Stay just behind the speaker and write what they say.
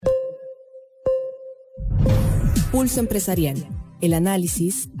Pulso Empresarial. El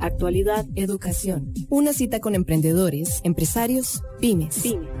análisis, actualidad, educación. Una cita con emprendedores, empresarios,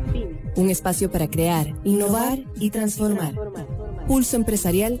 pymes. Un espacio para crear, innovar y transformar. Pulso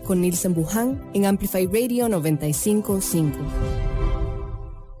Empresarial con Nielsen Buján en Amplify Radio 95.5.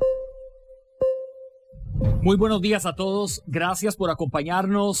 Muy buenos días a todos. Gracias por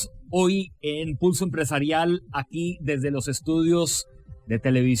acompañarnos hoy en Pulso Empresarial, aquí desde los estudios de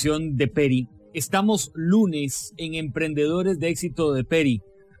televisión de Peri. Estamos lunes en Emprendedores de Éxito de Peri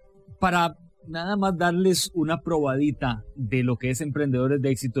para nada más darles una probadita de lo que es Emprendedores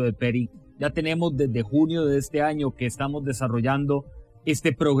de Éxito de Peri. Ya tenemos desde junio de este año que estamos desarrollando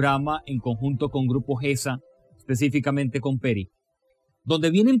este programa en conjunto con Grupo GESA, específicamente con Peri, donde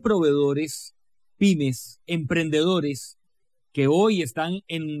vienen proveedores, pymes, emprendedores que hoy están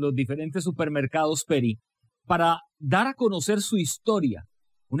en los diferentes supermercados Peri para dar a conocer su historia,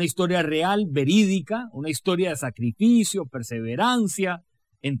 una historia real, verídica, una historia de sacrificio, perseverancia,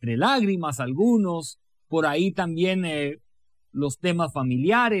 entre lágrimas algunos, por ahí también los temas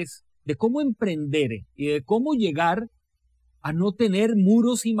familiares, de cómo emprender y de cómo llegar a no tener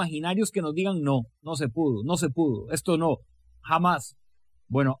muros imaginarios que nos digan no se pudo, esto no, jamás.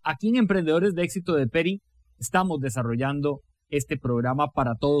 Bueno, aquí en Emprendedores de Éxito de Peri estamos desarrollando este programa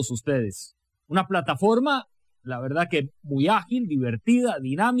para todos ustedes. Una plataforma, la verdad que muy ágil, divertida,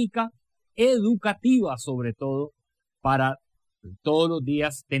 dinámica, educativa sobre todo, para todos los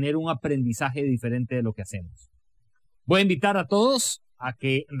días tener un aprendizaje diferente de lo que hacemos. Voy a invitar a todos a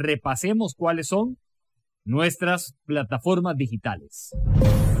que repasemos cuáles son nuestras plataformas digitales.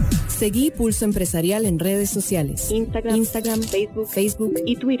 Seguí Pulso Empresarial en redes sociales. Instagram, Facebook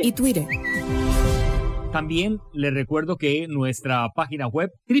y Twitter. También les recuerdo que nuestra página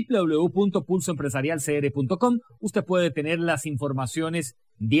web www.pulsoempresarialcr.com usted puede tener las informaciones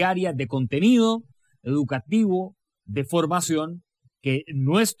diarias de contenido educativo, de formación, que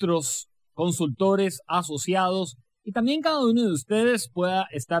nuestros consultores, asociados y también cada uno de ustedes pueda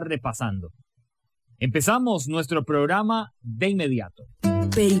estar repasando. Empezamos nuestro programa de inmediato.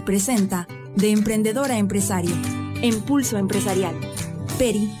 Peri presenta De Emprendedor a Empresario, en Pulso Empresarial.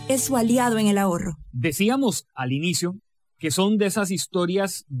 Peri es su aliado en el ahorro. Decíamos al inicio que son de esas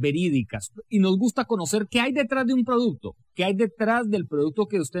historias verídicas y nos gusta conocer qué hay detrás de un producto, qué hay detrás del producto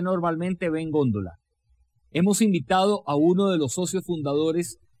que usted normalmente ve en góndola. Hemos invitado a uno de los socios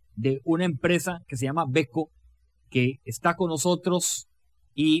fundadores de una empresa que se llama Beco, que está con nosotros,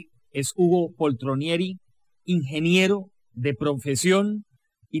 y es Hugo Poltronieri, ingeniero de profesión,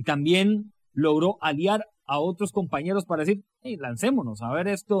 y también logró aliar a otros compañeros para decir, hey, lancémonos a ver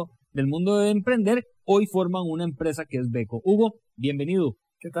esto del mundo de emprender. Hoy forman una empresa que es Beco. Hugo, bienvenido.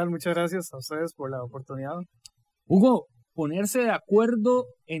 ¿Qué tal? Muchas gracias a ustedes por la oportunidad. Hugo, ponerse de acuerdo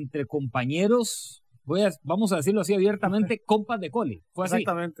entre compañeros, vamos a decirlo así abiertamente, compas de cole. ¿Fue así?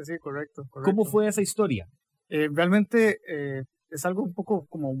 Exactamente, sí, correcto. ¿Cómo fue esa historia? Realmente es algo un poco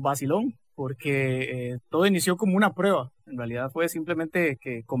como un vacilón, porque todo inició como una prueba. En realidad fue simplemente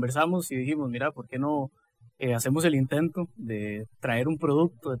que conversamos y dijimos, mira, ¿por qué no hacemos el intento de traer un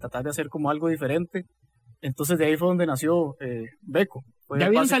producto, de tratar de hacer como algo diferente? Entonces de ahí fue donde nació Beco. ¿Ya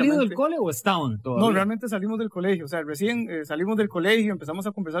habían salido del cole o estaban todavía? No, realmente salimos del colegio. O sea, recién salimos del colegio, empezamos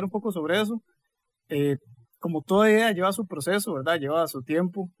a conversar un poco sobre eso. Como toda idea lleva su proceso, ¿verdad? Lleva su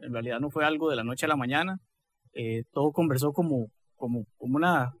tiempo. En realidad no fue algo de la noche a la mañana. Todo conversó como un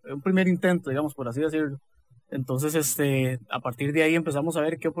primer intento, digamos, por así decirlo. Entonces, a partir de ahí empezamos a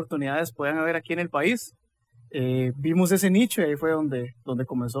ver qué oportunidades pueden haber aquí en el país. Vimos ese nicho y ahí fue donde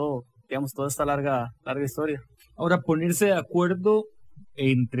comenzó, digamos, toda esta larga historia. Ahora, ponerse de acuerdo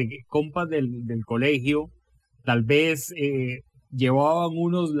entre compas del colegio, tal vez llevaban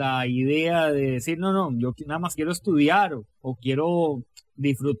unos la idea de decir, no, yo nada más quiero estudiar o quiero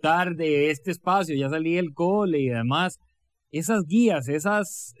disfrutar de este espacio, ya salí del cole y además esas guías,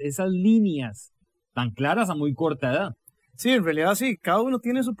 esas líneas tan claras a muy corta edad. Sí, en realidad sí, cada uno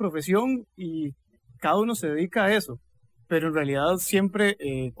tiene su profesión y cada uno se dedica a eso, pero en realidad siempre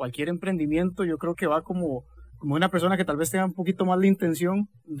cualquier emprendimiento yo creo que va como una persona que tal vez tenga un poquito más la intención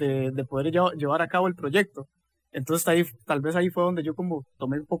de poder llevar a cabo el proyecto. Entonces tal vez ahí fue donde yo como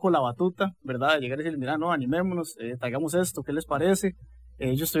tomé un poco la batuta, ¿verdad? De llegar y decir, mira, no, animémonos, traigamos esto, ¿qué les parece?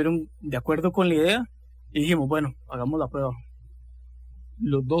 Ellos estuvieron de acuerdo con la idea y dijimos, bueno, hagamos la prueba.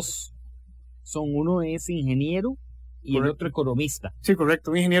 Los dos uno es ingeniero y correcto. El otro economista. Sí,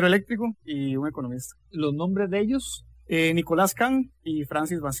 correcto, un ingeniero eléctrico y un economista. ¿Los nombres de ellos? Nicolás Can y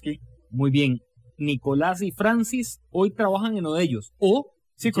Francis Basquí. Muy bien, Nicolás y Francis hoy trabajan en uno de ellos, o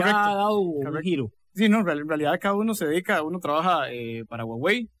sí, ya correcto. Ha dado correcto. un giro. Sí, no, en realidad cada uno se dedica, uno trabaja para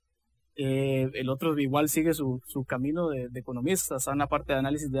Huawei, el otro igual sigue su camino de economista, está en la parte de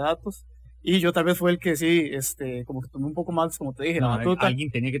análisis de datos. Y yo tal vez fue el que sí, como que tomé un poco más, como te dije, la batuta.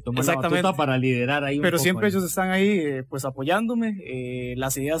 Alguien tenía que tomar la batuta para liderar ahí un Pero poco siempre ahí. ellos están ahí, pues apoyándome.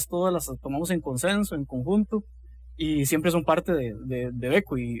 Las ideas todas las tomamos en consenso, en conjunto. Y siempre son parte de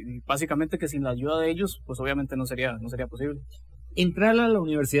Beco. Y básicamente que sin la ayuda de ellos, pues obviamente no sería posible. Entrar a la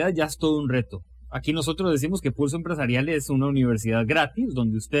universidad ya es todo un reto. Aquí nosotros decimos que Pulso Empresarial es una universidad gratis,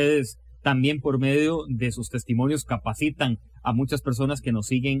 donde ustedes también por medio de sus testimonios capacitan a muchas personas que nos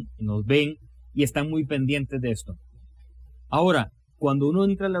siguen, nos ven y están muy pendientes de esto. Ahora, cuando uno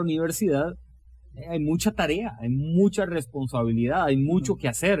entra a la universidad, hay mucha tarea, hay mucha responsabilidad, hay mucho que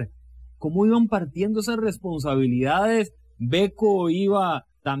hacer. ¿Cómo iban partiendo esas responsabilidades? Beco iba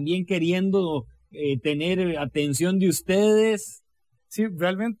también queriendo tener atención de ustedes. Sí,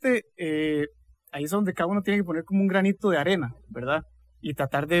 realmente ahí es donde cada uno tiene que poner como un granito de arena, ¿verdad? Y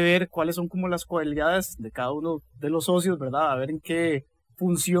tratar de ver cuáles son como las cualidades de cada uno de los socios, ¿verdad? A ver en qué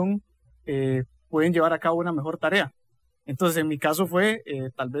función pueden llevar a cabo una mejor tarea. Entonces, en mi caso fue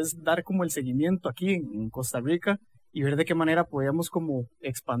tal vez dar como el seguimiento aquí en Costa Rica y ver de qué manera podíamos como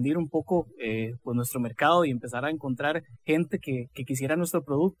expandir un poco pues nuestro mercado y empezar a encontrar gente que quisiera nuestro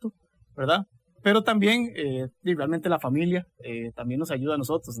producto, ¿verdad? Pero también, realmente la familia también nos ayuda a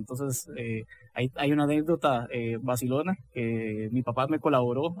nosotros. Entonces, hay una anécdota vacilona que mi papá me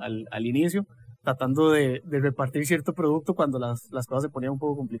colaboró al inicio, tratando de repartir cierto producto cuando las cosas se ponían un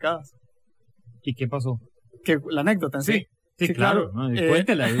poco complicadas. ¿Y qué pasó? Que la anécdota en sí. Sí, claro. No,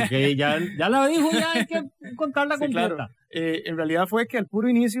 cuéntela, que ya la dijo, ya hay que contarla completa. Claro. En realidad fue que al puro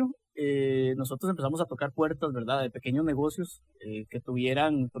inicio, nosotros empezamos a tocar puertas, ¿verdad?, de pequeños negocios que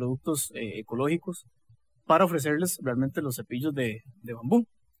tuvieran productos ecológicos para ofrecerles realmente los cepillos de bambú.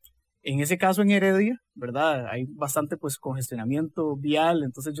 En ese caso en Heredia, ¿verdad?, hay bastante pues congestionamiento vial,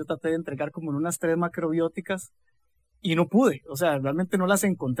 entonces yo traté de entregar como en unas 3 macrobióticas y no pude, o sea, realmente no las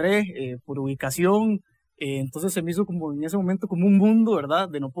encontré por ubicación. Entonces se me hizo como en ese momento como un mundo, ¿verdad?,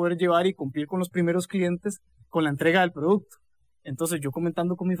 de no poder llevar y cumplir con los primeros clientes con la entrega del producto. Entonces yo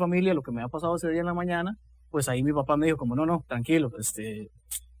comentando con mi familia lo que me había pasado ese día en la mañana, pues ahí mi papá me dijo como no, tranquilo,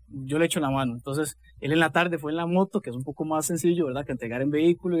 yo le echo la mano. Entonces él en la tarde fue en la moto, que es un poco más sencillo, ¿verdad?, que entregar en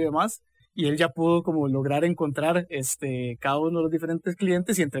vehículo y demás, y él ya pudo como lograr encontrar cada uno de los diferentes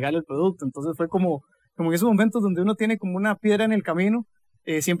clientes y entregarle el producto. Entonces fue como en esos momentos donde uno tiene como una piedra en el camino,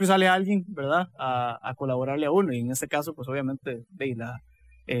 siempre sale alguien, ¿verdad?, a colaborarle a uno, y en este caso pues obviamente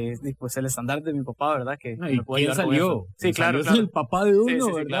pues el estándar de mi papá, ¿verdad?, que no, ¿y me puede quién salió? Sí, claro. Es el papá de uno,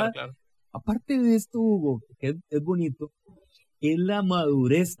 sí, ¿verdad? Claro. Aparte de esto, Hugo, que es bonito, es la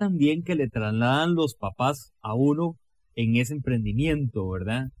madurez también que le trasladan los papás a uno en ese emprendimiento,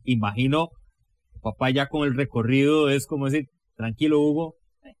 ¿verdad? Imagino, papá ya con el recorrido es como decir, tranquilo, Hugo,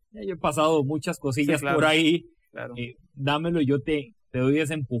 ya yo he pasado muchas cosillas por ahí, claro. Dámelo, yo te doy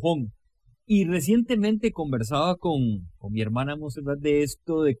ese empujón. Y recientemente conversaba con mi hermana Monserrat de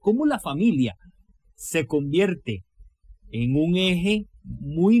esto, de cómo la familia se convierte en un eje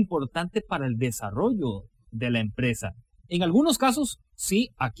muy importante para el desarrollo de la empresa. En algunos casos,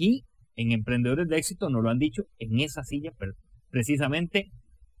 sí, aquí en Emprendedores de Éxito nos lo han dicho, en esa silla, pero precisamente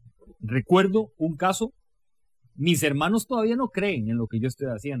recuerdo un caso, mis hermanos todavía no creen en lo que yo estoy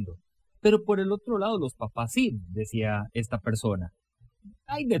haciendo, pero por el otro lado los papás sí, decía esta persona.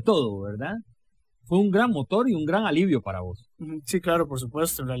 Hay de todo, ¿verdad? Fue un gran motor y un gran alivio para vos. Sí, claro, por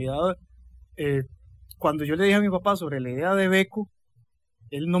supuesto. En realidad, cuando yo le dije a mi papá sobre la idea de Beco,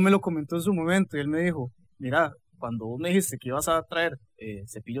 él no me lo comentó en su momento, y él me dijo, mira, cuando vos me dijiste que ibas a traer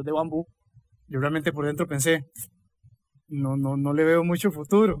cepillos de bambú, yo realmente por dentro pensé, no le veo mucho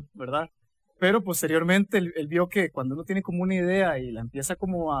futuro, ¿verdad? Pero posteriormente él vio que cuando uno tiene como una idea y la empieza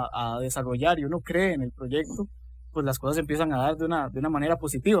como a desarrollar y uno cree en el proyecto, pues las cosas empiezan a dar de una manera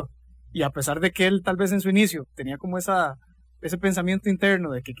positiva. Y a pesar de que él tal vez en su inicio tenía como ese pensamiento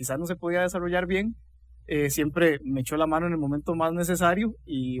interno de que quizás no se podía desarrollar bien, siempre me echó la mano en el momento más necesario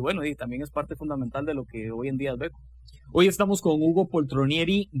y bueno, y también es parte fundamental de lo que hoy en día es Beco. Hoy estamos con Hugo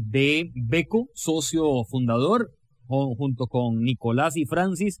Poltronieri de Beco, socio fundador, junto con Nicolás y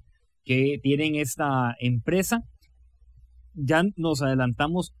Francis, que tienen esta empresa. Ya nos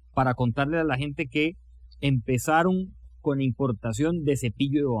adelantamos para contarle a la gente que empezaron con importación de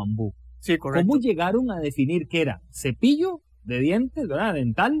cepillo de bambú. Sí, correcto. ¿Cómo llegaron a definir qué era? Cepillo de dientes, ¿verdad?,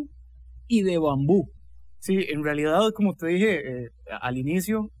 dental, y de bambú. Sí, en realidad, como te dije al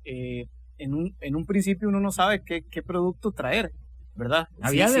inicio, en un principio uno no sabe qué producto traer, ¿verdad?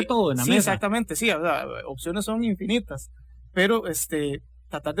 Había de todo en la mesa. Sí, exactamente, sí, ¿verdad? Opciones son infinitas, pero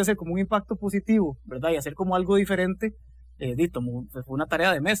tratar de hacer como un impacto positivo, ¿verdad? Y hacer como algo diferente, fue una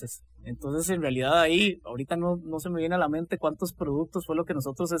tarea de meses. Entonces, en realidad ahí, ahorita no se me viene a la mente cuántos productos fue lo que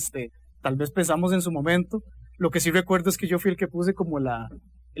nosotros tal vez pensamos en su momento. Lo que sí recuerdo es que yo fui el que puse como la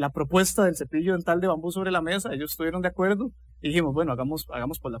propuesta del cepillo dental de bambú sobre la mesa. Ellos estuvieron de acuerdo y dijimos, bueno, hagamos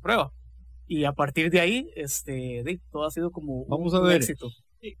pues la prueba. Y a partir de ahí, todo ha sido como un éxito.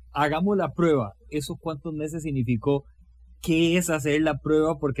 Hagamos la prueba. ¿Eso cuántos meses significó? ¿Qué es hacer la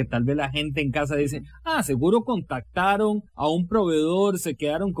prueba? Porque tal vez la gente en casa dice, seguro contactaron a un proveedor, se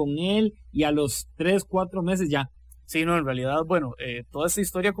quedaron con él y a los 3, 4 meses ya. Sí, no, en realidad, bueno, toda esta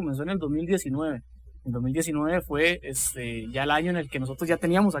historia comenzó en el 2019. En 2019 fue ya el año en el que nosotros ya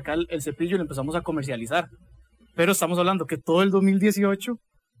teníamos acá el cepillo y lo empezamos a comercializar. Pero estamos hablando que todo el 2018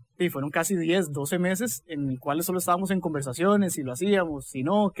 fueron casi 10, 12 meses en los cuales solo estábamos en conversaciones, si lo hacíamos, si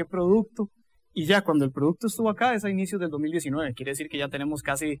no, qué producto. Y ya cuando el producto estuvo acá es a inicios del 2019, quiere decir que ya tenemos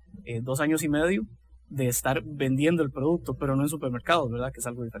casi 2 años y medio de estar vendiendo el producto, pero no en supermercados, ¿verdad? Que es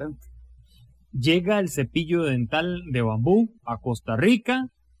algo diferente. Llega el cepillo dental de bambú a Costa Rica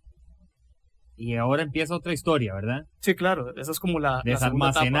y ahora empieza otra historia, ¿verdad? Sí, claro, esa es como la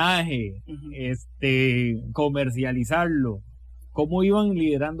desalmacenaje, comercializarlo. ¿Cómo iban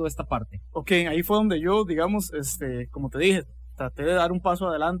liderando esta parte? Ok, ahí fue donde yo, digamos, como te dije, traté de dar un paso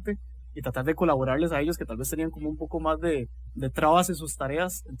adelante y tratar de colaborarles a ellos que tal vez tenían como un poco más de trabas en sus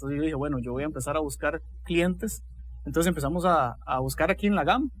tareas. Entonces yo dije, bueno, yo voy a empezar a buscar clientes. Entonces empezamos a buscar aquí en la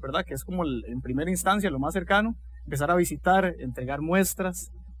GAM, ¿verdad? Que es como en primera instancia lo más cercano. Empezar a visitar, entregar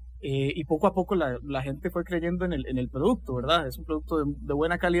muestras y poco a poco la gente fue creyendo en el producto, ¿verdad? Es un producto de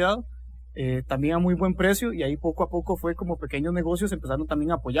buena calidad, también a muy buen precio, y ahí poco a poco fue como pequeños negocios empezaron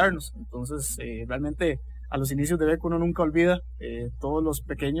también a apoyarnos. Entonces realmente a los inicios de Beko uno nunca olvida todos los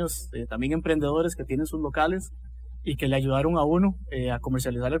pequeños también emprendedores que tienen sus locales y que le ayudaron a uno a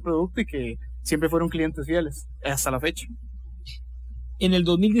comercializar el producto y que siempre fueron clientes fieles hasta la fecha. En el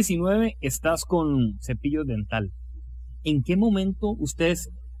 2019 estás con cepillo dental. ¿En qué momento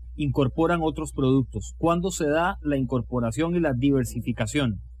ustedes incorporan otros productos? ¿Cuándo se da la incorporación y la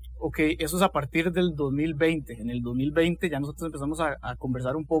diversificación? Ok, eso es a partir del 2020. En el 2020 ya nosotros empezamos a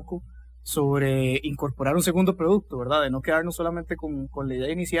conversar un poco sobre incorporar un segundo producto, ¿verdad? De no quedarnos solamente con la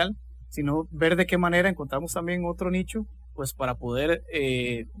idea inicial, sino ver de qué manera encontramos también otro nicho, pues para poder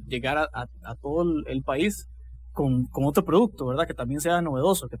llegar a todo el país con otro producto, ¿verdad? Que también sea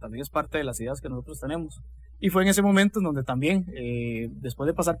novedoso, que también es parte de las ideas que nosotros tenemos. Y fue en ese momento en donde también, después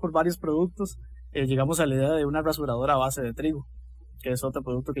de pasar por varios productos, llegamos a la idea de una rasuradora a base de trigo, que es otro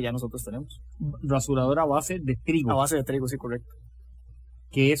producto que ya nosotros tenemos. Rasuradora a base de trigo. A base de trigo, sí, correcto.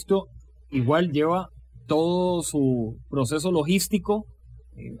 Que esto igual lleva todo su proceso logístico.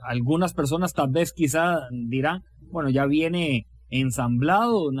 Algunas personas tal vez quizá dirán, bueno, ya viene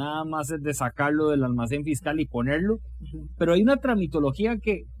ensamblado, nada más es de sacarlo del almacén fiscal y ponerlo. Pero hay una tramitología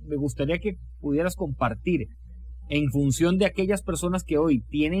que me gustaría que pudieras compartir en función de aquellas personas que hoy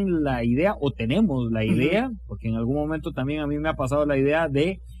tienen la idea o tenemos la idea, porque en algún momento también a mí me ha pasado la idea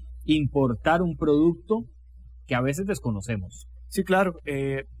de importar un producto que a veces desconocemos. Sí, claro.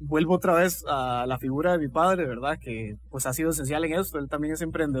 Vuelvo otra vez a la figura de mi padre, ¿verdad? Que pues ha sido esencial en esto. Él también es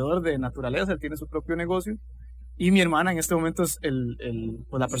emprendedor de naturaleza, él tiene su propio negocio. Y mi hermana en este momento es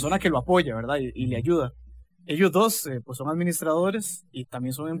pues la persona que lo apoya, ¿verdad? Y le ayuda. Ellos dos pues son administradores y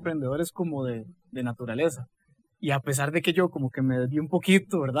también son emprendedores como de naturaleza. Y a pesar de que yo como que me desvío un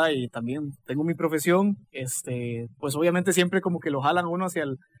poquito, ¿verdad? Y también tengo mi profesión, pues obviamente siempre como que lo jalan uno hacia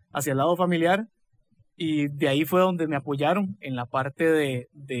el lado familiar. Y de ahí fue donde me apoyaron en la parte de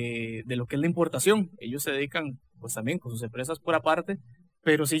lo que es la importación. Ellos se dedican pues también con sus empresas por aparte,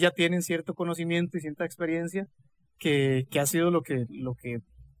 pero sí ya tienen cierto conocimiento y cierta experiencia que ha sido lo que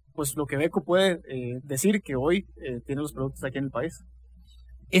Beko puede decir que hoy tiene los productos aquí en el país.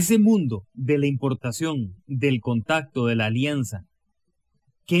 Ese mundo de la importación, del contacto, de la alianza,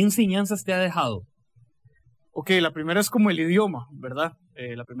 ¿qué enseñanzas te ha dejado? Ok, la primera es como el idioma, ¿verdad?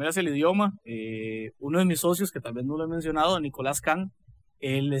 La primera es el idioma. Uno de mis socios, que tal vez no lo he mencionado, Nicolás Can,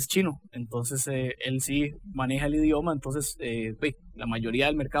 él es chino, entonces él sí maneja el idioma, entonces la mayoría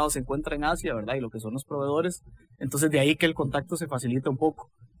del mercado se encuentra en Asia, ¿verdad? Y lo que son los proveedores, entonces de ahí que el contacto se facilita un poco.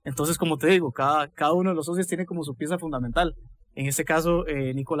 Entonces, como te digo, cada uno de los socios tiene como su pieza fundamental. En este caso,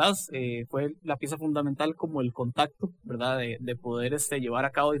 Nicolás fue la pieza fundamental como el contacto, ¿verdad? De poder llevar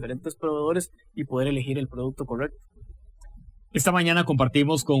a cabo diferentes proveedores y poder elegir el producto correcto. Esta mañana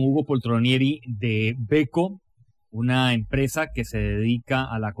compartimos con Hugo Poltronieri de Beko, una empresa que se dedica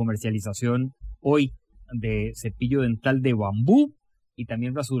a la comercialización hoy de cepillo dental de bambú y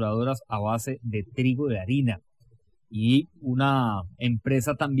también rasuradoras a base de trigo de harina. Y una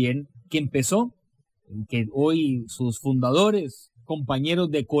empresa también que empezó que hoy sus fundadores, compañeros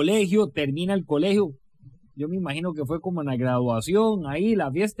de colegio, termina el colegio. Yo me imagino que fue como en la graduación, ahí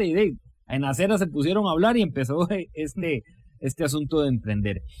la fiesta, y en acera se pusieron a hablar y empezó este asunto de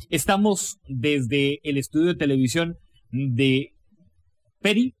emprender. Estamos desde el estudio de televisión de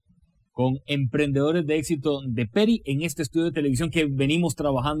Peri, con emprendedores de éxito de Peri, en este estudio de televisión que venimos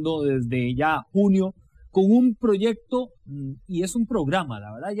trabajando desde ya junio, con un proyecto, y es un programa,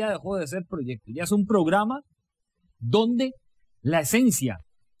 la verdad ya dejó de ser proyecto, ya es un programa donde la esencia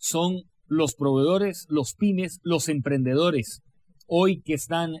son los proveedores, los pymes, los emprendedores, hoy que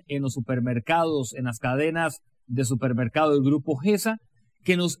están en los supermercados, en las cadenas de supermercado del Grupo GESA,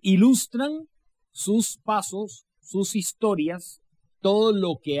 que nos ilustran sus pasos, sus historias, todo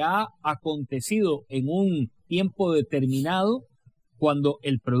lo que ha acontecido en un tiempo determinado cuando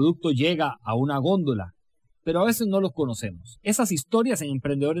el producto llega a una góndola, pero a veces no los conocemos. Esas historias en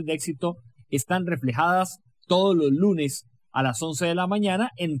Emprendedores de Éxito están reflejadas todos los lunes a las 11 de la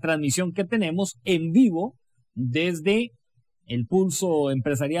mañana en transmisión que tenemos en vivo desde el Pulso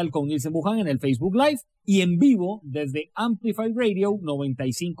Empresarial con Nilsen Buján en el Facebook Live y en vivo desde Amplify Radio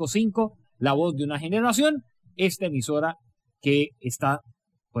 95.5, La Voz de una Generación, esta emisora que está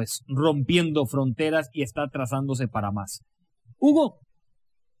pues rompiendo fronteras y está trazándose para más. Hugo,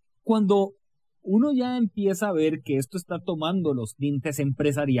 cuando uno ya empieza a ver que esto está tomando los tintes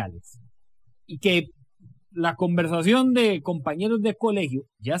empresariales y que la conversación de compañeros de colegio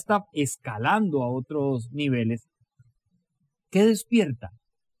ya está escalando a otros niveles, ¿qué despierta?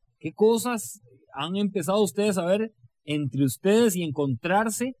 ¿Qué cosas han empezado ustedes a ver entre ustedes y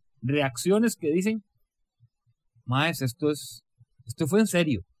encontrarse reacciones que dicen, maes, esto fue en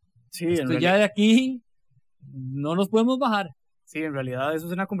serio? Sí, esto ya de aquí no nos podemos bajar. Sí, en realidad eso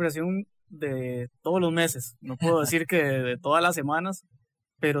es una conversación de todos los meses. No puedo decir que de todas las semanas,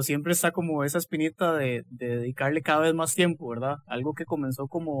 pero siempre está como esa espinita de dedicarle cada vez más tiempo, ¿verdad? Algo que comenzó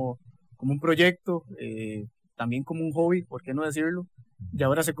como un proyecto, también como un hobby, ¿por qué no decirlo? Y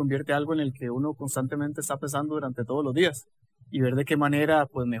ahora se convierte en algo en el que uno constantemente está pensando durante todos los días y ver de qué manera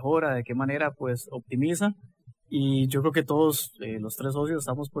pues mejora, de qué manera pues optimiza. Y yo creo que todos los tres socios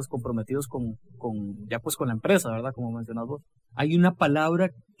estamos pues comprometidos con la empresa, ¿verdad? Como mencionas vos. Hay una palabra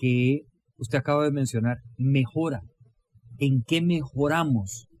que usted acaba de mencionar, mejora. ¿En qué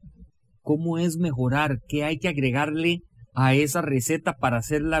mejoramos? ¿Cómo es mejorar? ¿Qué hay que agregarle a esa receta para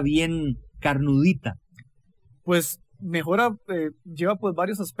hacerla bien carnudita? Pues mejora, lleva pues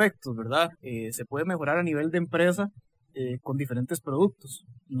varios aspectos, ¿verdad? Se puede mejorar a nivel de empresa con diferentes productos,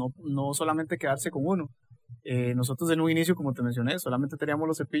 no solamente quedarse con uno. Nosotros en un inicio, como te mencioné, solamente teníamos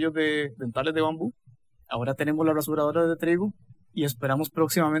los cepillos dentales de bambú, ahora tenemos las rasuradoras de trigo y esperamos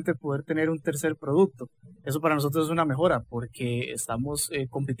próximamente poder tener un tercer producto. Eso para nosotros es una mejora porque estamos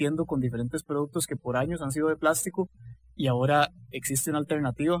compitiendo con diferentes productos que por años han sido de plástico y ahora existe una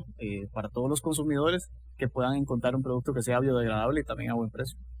alternativa para todos los consumidores que puedan encontrar un producto que sea biodegradable y también a buen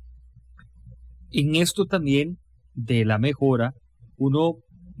precio. En esto también de la mejora, uno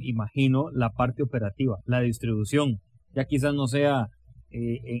imagino la parte operativa, la distribución, ya quizás no sea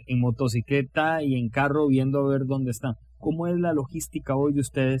en motocicleta y en carro viendo a ver dónde está. ¿Cómo es la logística hoy de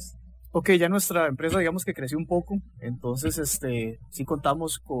ustedes? Ok, ya nuestra empresa digamos que creció un poco, entonces sí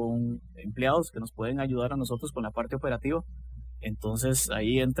contamos con empleados que nos pueden ayudar a nosotros con la parte operativa. Entonces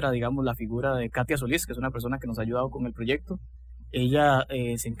ahí entra digamos la figura de Katia Solís, que es una persona que nos ha ayudado con el proyecto. Ella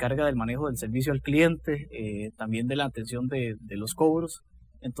se encarga del manejo del servicio al cliente, también de la atención de los cobros.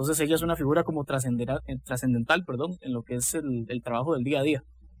 Entonces ella es una figura como trascendental, en lo que es el trabajo del día a día.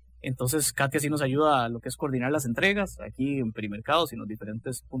 Entonces Katia sí nos ayuda a lo que es coordinar las entregas aquí en Perimercados y en los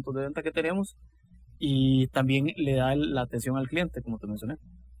diferentes puntos de venta que tenemos, y también le da la atención al cliente, como te mencioné.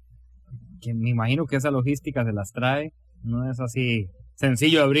 Que me imagino que esa logística se las trae, no es así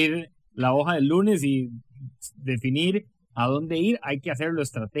sencillo abrir la hoja del lunes y definir a dónde ir, hay que hacerlo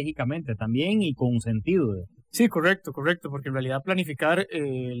estratégicamente también y con sentido. Sí, correcto, porque en realidad planificar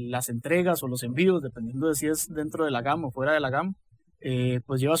las entregas o los envíos, dependiendo de si es dentro de la gama o fuera de la gama,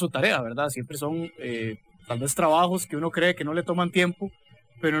 pues lleva su tarea, ¿verdad? Siempre son tal vez trabajos que uno cree que no le toman tiempo,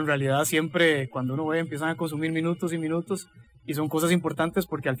 pero en realidad siempre cuando uno ve empiezan a consumir minutos y minutos y son cosas importantes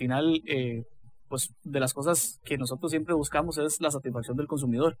porque al final pues de las cosas que nosotros siempre buscamos es la satisfacción del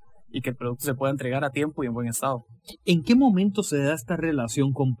consumidor y que el producto se pueda entregar a tiempo y en buen estado. ¿En qué momento se da esta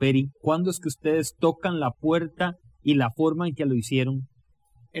relación con Peri? ¿Cuándo es que ustedes tocan la puerta y la forma en que lo hicieron?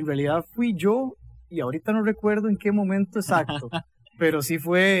 En realidad fui yo y ahorita no recuerdo en qué momento exacto. Pero sí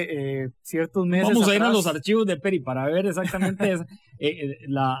fue ciertos meses Vamos a ir atrás. a los archivos de Peri para ver exactamente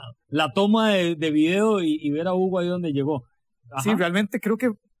la toma de video y ver a Hugo ahí donde llegó. Ajá. Sí, realmente creo que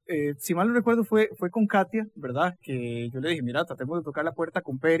si mal no recuerdo, fue con Katia, ¿verdad? Que yo le dije, mira, tratemos de tocar la puerta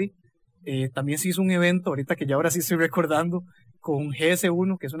con Peri. También se hizo un evento, ahorita que ya ahora sí estoy recordando, con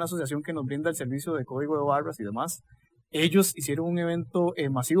GS1, que es una asociación que nos brinda el servicio de código de barras y demás. Ellos hicieron un evento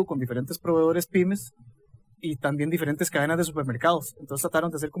masivo con diferentes proveedores pymes y también diferentes cadenas de supermercados. Entonces trataron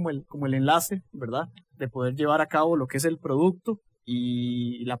de hacer como el enlace, ¿verdad? De poder llevar a cabo lo que es el producto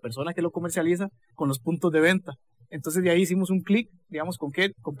y la persona que lo comercializa con los puntos de venta. Entonces de ahí hicimos un clic, digamos, con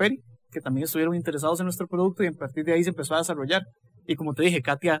Peri, que también estuvieron interesados en nuestro producto y a partir de ahí se empezó a desarrollar. Y como te dije,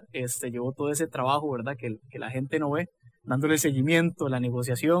 Katia llevó todo ese trabajo, ¿verdad? Que la gente no ve, dándole seguimiento, la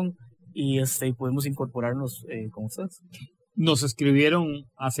negociación y podemos incorporarnos con ustedes. Nos escribieron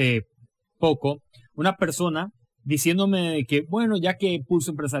hace poco una persona diciéndome que, bueno, ya que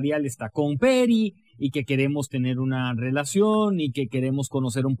Pulso Empresarial está con Peri y que queremos tener una relación y que queremos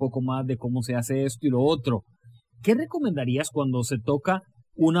conocer un poco más de cómo se hace esto y lo otro, ¿qué recomendarías cuando se toca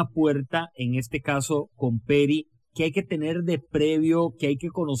una puerta, en este caso con Peri, que hay que tener de previo, que hay que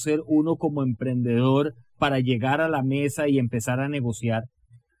conocer uno como emprendedor para llegar a la mesa y empezar a negociar?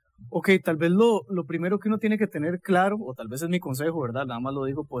 Ok, tal vez lo primero que uno tiene que tener claro, o tal vez es mi consejo, ¿verdad? Nada más lo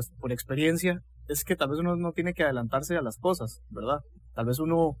digo pues por experiencia, es que tal vez uno no tiene que adelantarse a las cosas, ¿verdad? Tal vez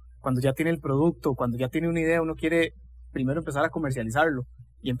uno, cuando ya tiene el producto, cuando ya tiene una idea, uno quiere primero empezar a comercializarlo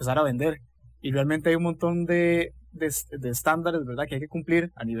y empezar a vender. Y realmente hay un montón de estándares, ¿verdad? Que hay que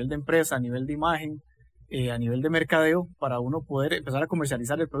cumplir a nivel de empresa, a nivel de imagen, a nivel de mercadeo, para uno poder empezar a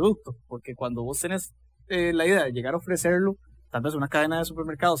comercializar el producto. Porque cuando vos tenés la idea de llegar a ofrecerlo, tal vez una cadena de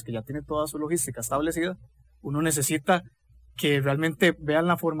supermercados que ya tiene toda su logística establecida, uno necesita que realmente vean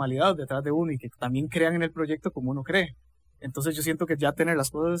la formalidad detrás de uno y que también crean en el proyecto como uno cree. Entonces yo siento que ya tener las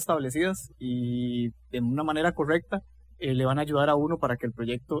cosas establecidas y de una manera correcta le van a ayudar a uno para que el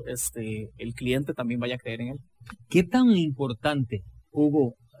proyecto, el cliente también vaya a creer en él. ¿Qué tan importante,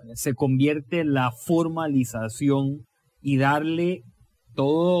 Hugo, se convierte la formalización y darle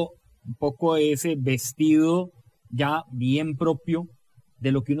todo un poco ese vestido ya bien propio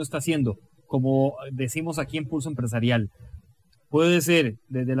de lo que uno está haciendo? Como decimos aquí en Pulso Empresarial, puede ser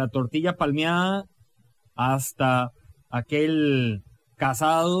desde la tortilla palmeada hasta aquel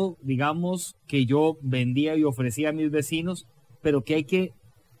casado, digamos, que yo vendía y ofrecía a mis vecinos, pero que hay que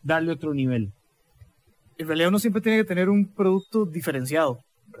darle otro nivel. En realidad uno siempre tiene que tener un producto diferenciado,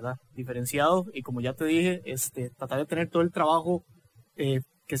 ¿verdad? Diferenciado, y como ya te dije, tratar de tener todo el trabajo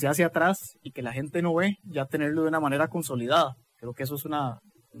que se hace atrás y que la gente no ve, ya tenerlo de una manera consolidada. Creo que eso es una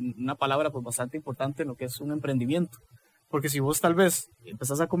palabra pues bastante importante en lo que es un emprendimiento. Porque si vos tal vez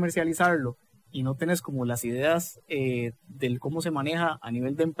empezás a comercializarlo y no tenés como las ideas del cómo se maneja a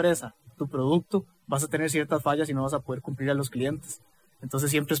nivel de empresa tu producto, vas a tener ciertas fallas y no vas a poder cumplir a los clientes. Entonces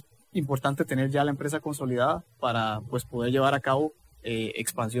siempre es importante tener ya la empresa consolidada para pues poder llevar a cabo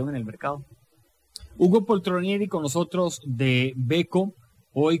expansión en el mercado. Hugo Poltronieri con nosotros de Beco.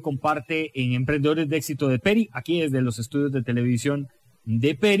 Hoy comparte en Emprendedores de Éxito de Peri, aquí desde los estudios de televisión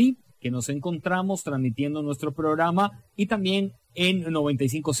de Peri, que nos encontramos transmitiendo nuestro programa y también en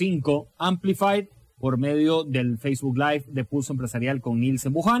 95.5 Amplified por medio del Facebook Live de Pulso Empresarial con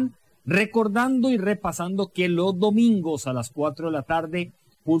Nielsen Buján. Recordando y repasando que los domingos a las 4 de la tarde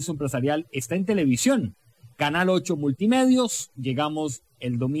Pulso Empresarial está en televisión. Canal 8 Multimedios. Llegamos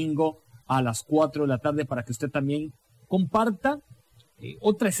el domingo a las 4 de la tarde para que usted también comparta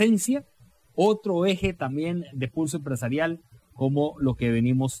otra esencia, otro eje también de Pulso Empresarial, como lo que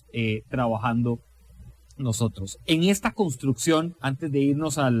venimos trabajando nosotros. En esta construcción, antes de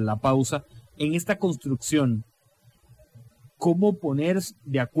irnos a la pausa, en esta construcción, ¿cómo poner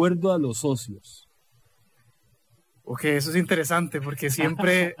de acuerdo a los socios? Ok, eso es interesante porque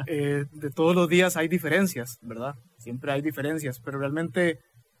siempre de todos los días hay diferencias, ¿verdad? Siempre hay diferencias, pero realmente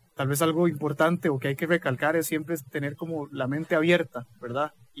tal vez algo importante o que hay que recalcar es siempre tener como la mente abierta,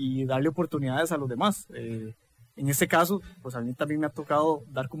 ¿verdad? Y darle oportunidades a los demás. En este caso, pues a mí también me ha tocado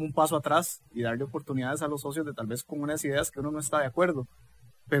dar como un paso atrás y darle oportunidades a los socios de tal vez con unas ideas que uno no está de acuerdo.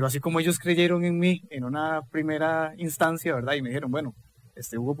 Pero así como ellos creyeron en mí en una primera instancia, ¿verdad? Y me dijeron, bueno,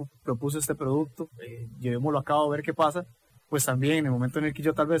 Hugo propuso este producto, llevémoslo a cabo a ver qué pasa. Pues también en el momento en el que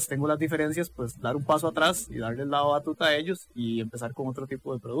yo tal vez tengo las diferencias, pues dar un paso atrás y darle la batuta a ellos y empezar con otro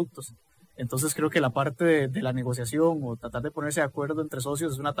tipo de productos. Entonces creo que la parte de la negociación o tratar de ponerse de acuerdo entre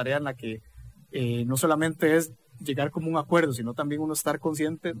socios es una tarea en la que no solamente es llegar como un acuerdo, sino también uno estar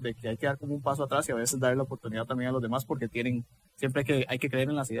consciente de que hay que dar como un paso atrás y a veces darle la oportunidad también a los demás porque siempre hay que creer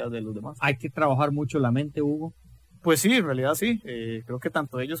en las ideas de los demás. Hay que trabajar mucho la mente, Hugo. Pues sí, en realidad sí. Creo que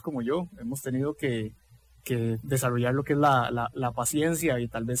tanto ellos como yo hemos tenido que desarrollar lo que es la paciencia y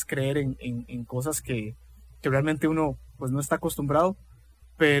tal vez creer en cosas que realmente uno pues no está acostumbrado,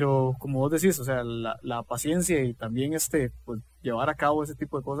 pero como vos decís, o sea, la paciencia y también pues, llevar a cabo ese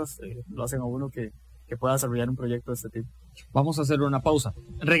tipo de cosas lo hacen a uno que pueda desarrollar un proyecto de este tipo. Vamos a hacer una pausa.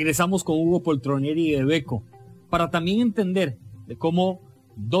 Regresamos con Hugo Poltronieri de Beco para también entender de cómo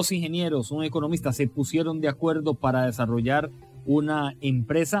dos ingenieros, un economista, se pusieron de acuerdo para desarrollar una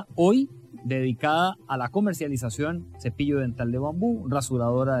empresa hoy dedicada a la comercialización, cepillo dental de bambú,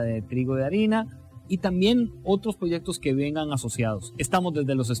 rasuradora de trigo de harina y también otros proyectos que vengan asociados. Estamos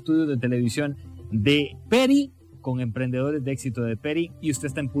desde los estudios de televisión de Peri, con emprendedores de éxito de Peri, y usted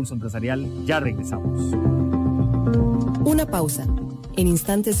está en Pulso Empresarial. Ya regresamos. Una pausa. En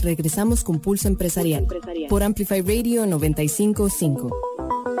instantes regresamos con Pulso Empresarial por Amplify Radio 95.5.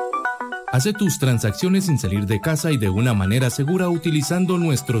 Hace tus transacciones sin salir de casa y de una manera segura utilizando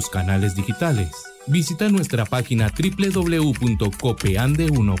nuestros canales digitales. Visita nuestra página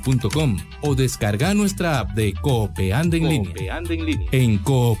www.copeande1.com o descarga nuestra app de Coopeande en línea. En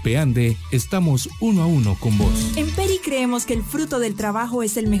Coopeande estamos uno a uno con vos. En Peri creemos que el fruto del trabajo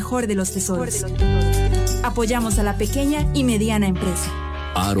es el mejor de los tesoros. Apoyamos a la pequeña y mediana empresa.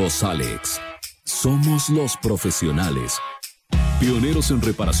 Aros Alex. Somos los profesionales. Pioneros en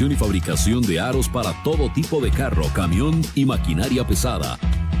reparación y fabricación de aros para todo tipo de carro, camión y maquinaria pesada.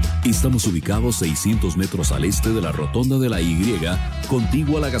 Estamos ubicados 600 metros al este de la rotonda de la Y,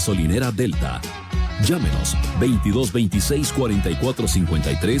 contigua a la gasolinera Delta. Llámenos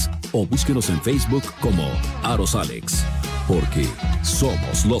 2226-4453 o búsquenos en Facebook como Aros Alex, porque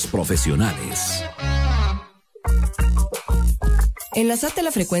somos los profesionales. Enlazate a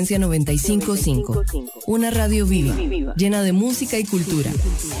la frecuencia 95.5, una radio viva, llena de música y cultura.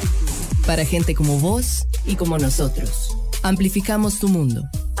 Para gente como vos y como nosotros. Amplificamos tu mundo.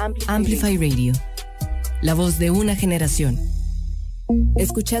 Amplify Radio. La voz de una generación.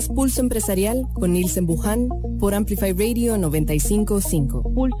 Escuchás Pulso Empresarial con Nilsen Buján por Amplify Radio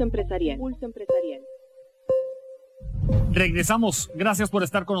 95.5. Pulso Empresarial. Regresamos. Gracias por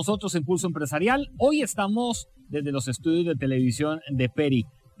estar con nosotros en Pulso Empresarial. Hoy estamos desde los estudios de televisión de Peri,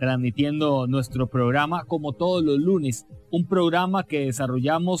 transmitiendo nuestro programa como todos los lunes. Un programa que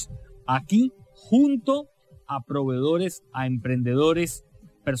desarrollamos aquí junto a proveedores, a emprendedores,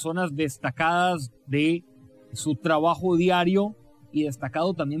 personas destacadas de su trabajo diario y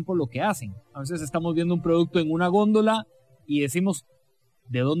destacado también por lo que hacen. A veces estamos viendo un producto en una góndola y decimos,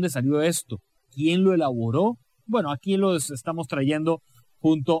 ¿de dónde salió esto? ¿Quién lo elaboró? Bueno, aquí los estamos trayendo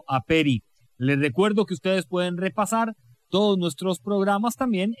junto a Peri. Les recuerdo que ustedes pueden repasar todos nuestros programas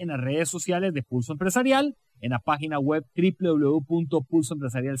también en las redes sociales de Pulso Empresarial, en la página web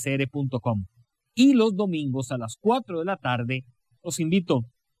www.pulsoempresarialcr.com. Y los domingos a las 4 de la tarde los invito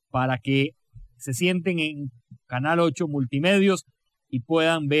para que se sienten en Canal 8 Multimedios y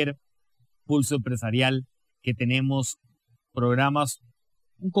puedan ver Pulso Empresarial, que tenemos programas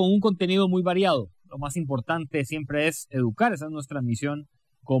con un contenido muy variado. Lo más importante siempre es educar, esa es nuestra misión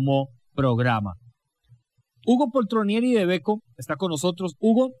como programa. Hugo Poltronieri de Beco está con nosotros.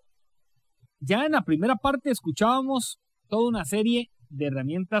 Hugo, ya en la primera parte escuchábamos toda una serie de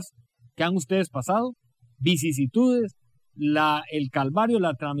herramientas que han ustedes pasado, vicisitudes, el calvario,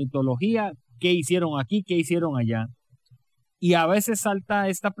 la tramitología, qué hicieron aquí, qué hicieron allá. Y a veces salta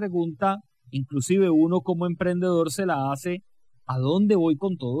esta pregunta, inclusive uno como emprendedor se la hace, ¿a dónde voy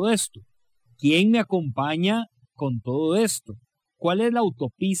con todo esto? ¿Quién me acompaña con todo esto? ¿Cuál es la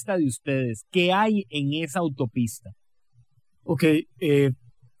autopista de ustedes? ¿Qué hay en esa autopista? Ok,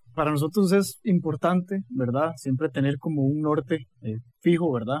 para nosotros es importante, ¿verdad? Siempre tener como un norte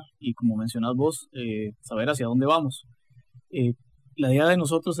fijo, ¿verdad? Y como mencionás vos, saber hacia dónde vamos. La idea de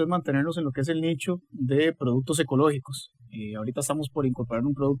nosotros es mantenernos en lo que es el nicho de productos ecológicos. Ahorita estamos por incorporar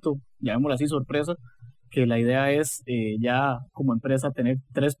un producto, llamémoslo así, sorpresa, que la idea es ya como empresa tener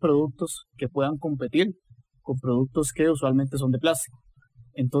 3 productos que puedan competir con productos que usualmente son de plástico.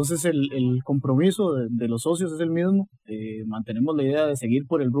 Entonces el compromiso de los socios es el mismo. Mantenemos la idea de seguir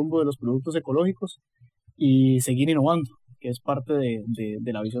por el rumbo de los productos ecológicos y seguir innovando, que es parte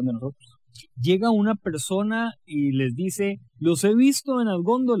de la visión de nosotros. Llega una persona y les dice, los he visto en las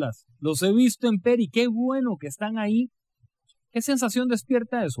góndolas, los he visto en Peri, qué bueno que están ahí. ¿Qué sensación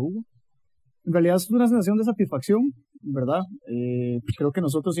despierta eso, Hugo? En realidad es una sensación de satisfacción, ¿verdad? Creo que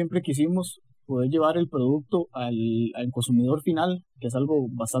nosotros siempre quisimos poder llevar el producto al consumidor final, que es algo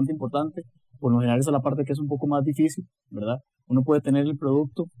bastante importante. Por lo general esa es la parte que es un poco más difícil, ¿verdad? Uno puede tener el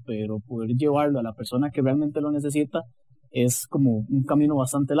producto, pero poder llevarlo a la persona que realmente lo necesita es como un camino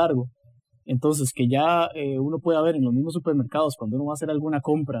bastante largo. Entonces, que ya uno pueda ver en los mismos supermercados, cuando uno va a hacer alguna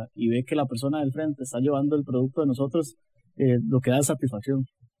compra y ve que la persona del frente está llevando el producto de nosotros, lo que da es satisfacción.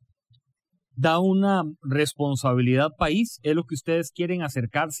 da una responsabilidad país. ¿Es lo que ustedes quieren,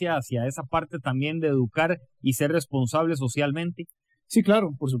 acercarse hacia esa parte también de educar y ser responsables socialmente? Sí,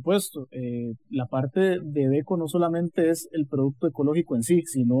 claro, por supuesto. La parte de eco no solamente es el producto ecológico en sí,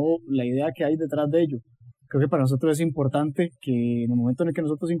 sino la idea que hay detrás de ello. Creo que para nosotros es importante que en el momento en el que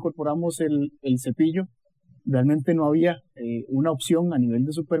nosotros incorporamos el cepillo, realmente no había una opción a nivel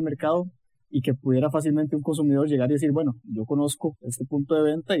de supermercado y que pudiera fácilmente un consumidor llegar y decir, bueno, yo conozco este punto de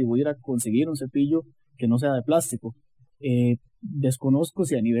venta y voy a ir a conseguir un cepillo que no sea de plástico. Desconozco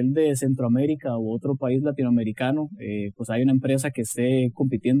si a nivel de Centroamérica u otro país latinoamericano, pues hay una empresa que esté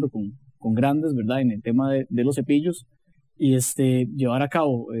compitiendo con grandes, ¿verdad?, en el tema de los cepillos, y llevar a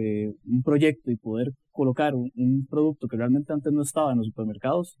cabo un proyecto y poder colocar un producto que realmente antes no estaba en los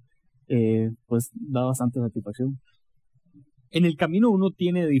supermercados, pues da bastante satisfacción. En el camino uno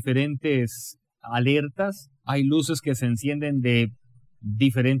tiene diferentes alertas, hay luces que se encienden de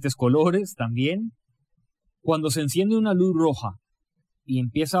diferentes colores también. Cuando se enciende una luz roja y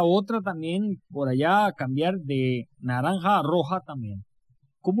empieza otra también por allá a cambiar de naranja a roja también,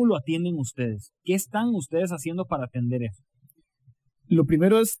 ¿cómo lo atienden ustedes? ¿Qué están ustedes haciendo para atender eso? Lo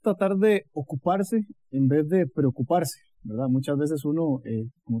primero es tratar de ocuparse en vez de preocuparse, ¿verdad? Muchas veces uno,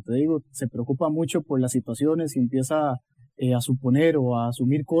 como te digo, se preocupa mucho por las situaciones y empieza a suponer o a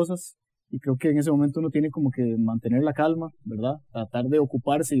asumir cosas, y creo que en ese momento uno tiene como que mantener la calma, ¿verdad? Tratar de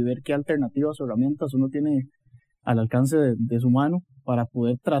ocuparse y ver qué alternativas o herramientas uno tiene al alcance de su mano para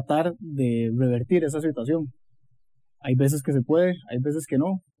poder tratar de revertir esa situación. Hay veces que se puede, hay veces que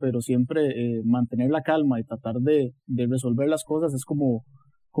no, pero siempre mantener la calma y tratar de resolver las cosas es como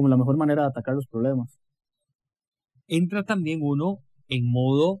la mejor manera de atacar los problemas. Entra también uno en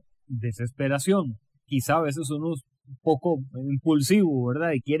modo desesperación. Quizá a veces uno es un poco impulsivo,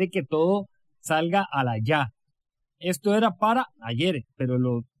 ¿verdad? Y quiere que todo salga a la ya. Esto era para ayer, pero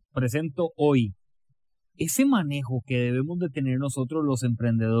lo presento hoy. Ese manejo que debemos de tener nosotros los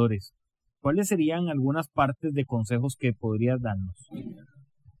emprendedores, ¿cuáles serían algunas partes de consejos que podrías darnos?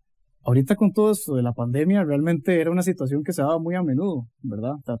 Ahorita con todo esto de la pandemia, realmente era una situación que se daba muy a menudo,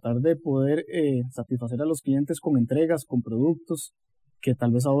 ¿verdad? Tratar de poder satisfacer a los clientes con entregas, con productos que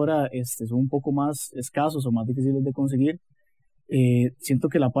tal vez ahora son un poco más escasos o más difíciles de conseguir. Siento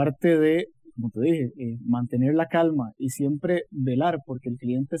que la parte de, como te dije, mantener la calma y siempre velar porque el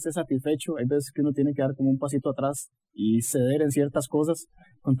cliente esté satisfecho, hay veces que uno tiene que dar como un pasito atrás y ceder en ciertas cosas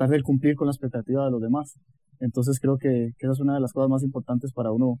con tal de cumplir con la expectativa de los demás. Entonces creo que esa es una de las cosas más importantes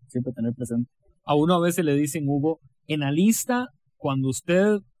para uno siempre tener presente. A uno a veces le dicen, Hugo, en la lista, cuando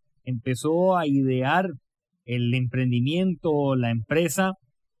usted empezó a idear el emprendimiento, la empresa,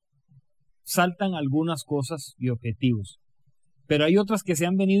 saltan algunas cosas y objetivos, pero hay otras que se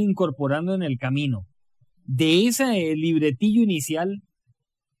han venido incorporando en el camino. De ese libretillo inicial,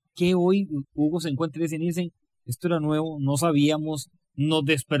 que hoy Hugo se encuentra y dicen, esto era nuevo, no sabíamos, nos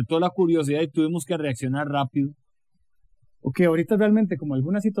despertó la curiosidad y tuvimos que reaccionar rápido. Ok, ahorita realmente como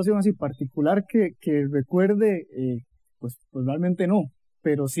alguna situación así particular que recuerde, pues realmente no,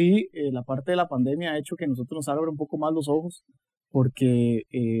 pero sí la parte de la pandemia ha hecho que nosotros nos abra un poco más los ojos, porque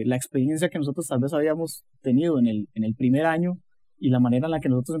la experiencia que nosotros tal vez habíamos tenido en el primer año y la manera en la que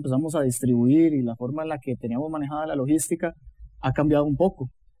nosotros empezamos a distribuir y la forma en la que teníamos manejada la logística ha cambiado un poco.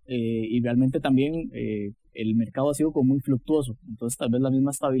 Y realmente también el mercado ha sido como muy fluctuoso, entonces tal vez la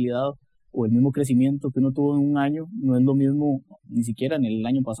misma estabilidad o el mismo crecimiento que uno tuvo en un año no es lo mismo ni siquiera en el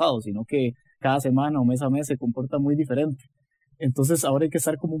año pasado, sino que cada semana o mes a mes se comporta muy diferente. Entonces ahora hay que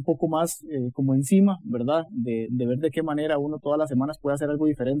estar como un poco más como encima, ¿verdad? De ver de qué manera uno todas las semanas puede hacer algo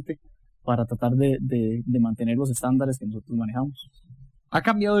diferente para tratar de mantener los estándares que nosotros manejamos. ¿Ha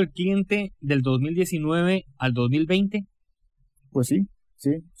cambiado el cliente del 2019 al 2020? Pues sí, se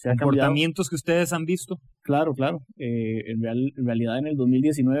ha cambiado. ¿Comportamientos que ustedes han visto? Claro. En realidad en el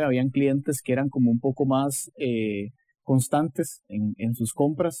 2019 habían clientes que eran como un poco más constantes en sus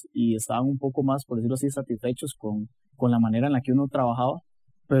compras y estaban un poco más, por decirlo así, satisfechos con la manera en la que uno trabajaba,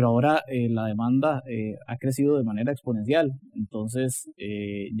 pero ahora la demanda ha crecido de manera exponencial, entonces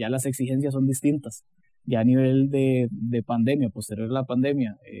ya las exigencias son distintas. Ya a nivel de pandemia, posterior a la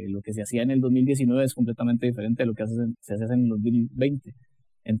pandemia, lo que se hacía en el 2019 es completamente diferente de lo que se hace en el 2020.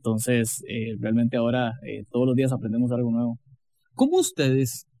 Entonces, realmente ahora todos los días aprendemos algo nuevo. ¿Cómo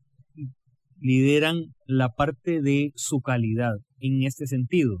ustedes lideran la parte de su calidad en este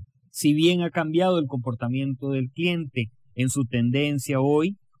sentido? Si bien ha cambiado el comportamiento del cliente en su tendencia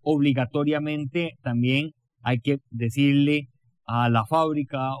hoy, obligatoriamente también hay que decirle a la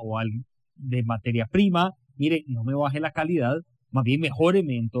fábrica o al de materia prima, mire, no me baje la calidad, más bien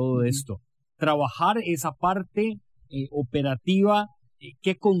mejóreme en todo esto. Trabajar esa parte operativa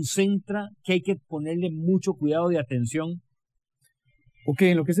 ¿Qué concentra? ¿Qué hay que ponerle mucho cuidado y atención? Ok,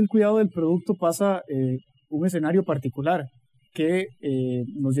 en lo que es el cuidado del producto pasa un escenario particular, que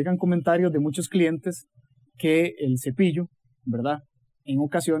nos llegan comentarios de muchos clientes que el cepillo, ¿verdad?, en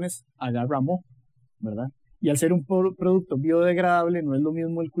ocasiones agarra moho, ¿verdad? Y al ser un producto biodegradable, no es lo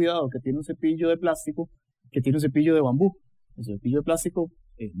mismo el cuidado que tiene un cepillo de plástico que tiene un cepillo de bambú. El cepillo de plástico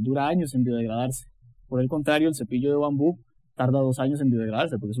dura años en biodegradarse. Por el contrario, el cepillo de bambú tarda 2 años en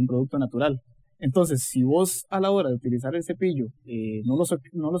biodegradarse porque es un producto natural. Entonces, si vos a la hora de utilizar el cepillo no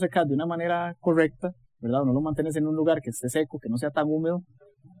lo secas de una manera correcta, ¿verdad? O no lo mantienes en un lugar que esté seco, que no sea tan húmedo,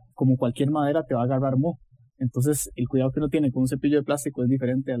 como cualquier madera te va a agarrar moho. Entonces, el cuidado que uno tiene con un cepillo de plástico es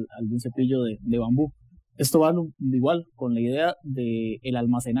diferente al de un cepillo de bambú. Esto va igual con la idea del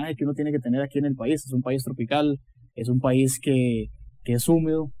almacenaje que uno tiene que tener aquí en el país. Es un país tropical, es un país que es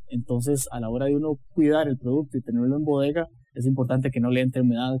húmedo, entonces a la hora de uno cuidar el producto y tenerlo en bodega, es importante que no le entre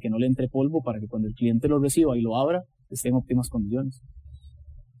humedad, que no le entre polvo, para que cuando el cliente lo reciba y lo abra, esté en óptimas condiciones.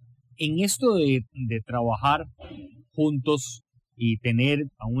 En esto de trabajar juntos y tener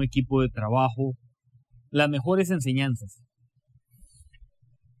a un equipo de trabajo, las mejores enseñanzas.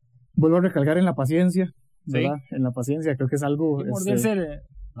 Vuelvo a recalcar en la paciencia, ¿verdad? ¿Sí? En la paciencia, creo que es algo... morderse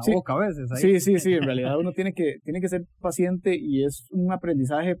la boca a veces. Ahí. Sí, en realidad uno tiene que ser paciente y es un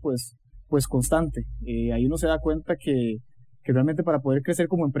aprendizaje pues constante. Ahí uno se da cuenta que realmente para poder crecer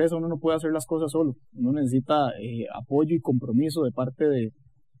como empresa uno no puede hacer las cosas solo. Uno necesita apoyo y compromiso de parte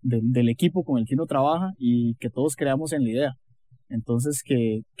del equipo con el que uno trabaja y que todos creamos en la idea. Entonces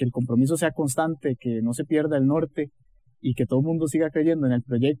que el compromiso sea constante, que no se pierda el norte y que todo el mundo siga creyendo en el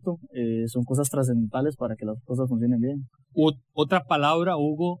proyecto, son cosas trascendentales para que las cosas funcionen bien. Otra palabra,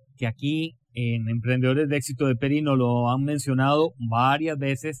 Hugo, que aquí en Emprendedores de Éxito de Peri nos lo han mencionado varias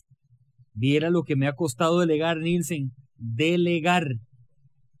veces. Viera lo que me ha costado delegar, Nielsen. Delegar.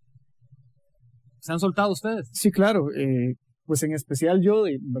 ¿Se han soltado ustedes? Sí, claro. Pues en especial yo,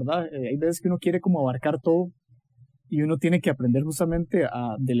 ¿verdad? Hay veces que uno quiere como abarcar todo y uno tiene que aprender justamente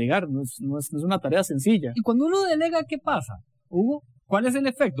a delegar. No es una tarea sencilla. Y cuando uno delega, ¿qué pasa, Hugo? ¿Cuál es el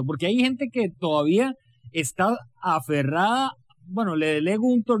efecto? Porque hay gente que todavía está aferrada. Bueno, le delego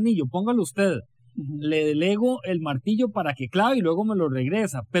un tornillo, póngalo usted. Uh-huh. Le delego el martillo para que clave y luego me lo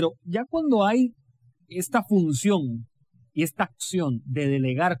regresa. Pero ya cuando hay esta función y esta acción de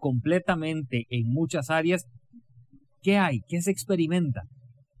delegar completamente en muchas áreas, ¿qué hay? ¿Qué se experimenta?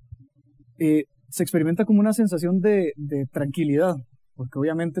 Se experimenta como una sensación de tranquilidad, porque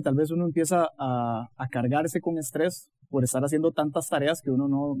obviamente tal vez uno empieza a cargarse con estrés por estar haciendo tantas tareas que uno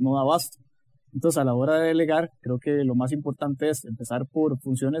no da abasto. Entonces, a la hora de delegar, creo que lo más importante es empezar por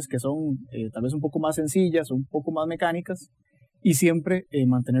funciones que son tal vez un poco más sencillas, un poco más mecánicas, y siempre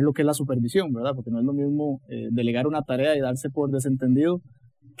mantener lo que es la supervisión, ¿verdad? Porque no es lo mismo delegar una tarea y darse por desentendido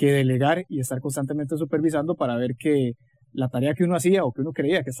que delegar y estar constantemente supervisando para ver que la tarea que uno hacía o que uno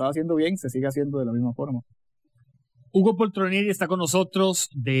creía que estaba haciendo bien se sigue haciendo de la misma forma. Hugo Poltronieri está con nosotros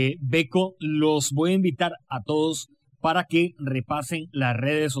de Beco. Los voy a invitar a todos para que repasen las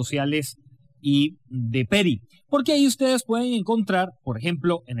redes sociales y de Peri, porque ahí ustedes pueden encontrar, por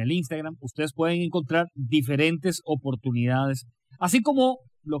ejemplo, en el Instagram, ustedes pueden encontrar diferentes oportunidades, así como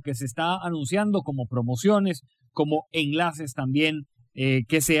lo que se está anunciando como promociones, como enlaces también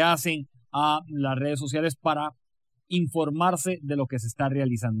que se hacen a las redes sociales para informarse de lo que se está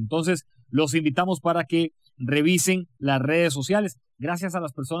realizando. Entonces, los invitamos para que revisen las redes sociales. Gracias a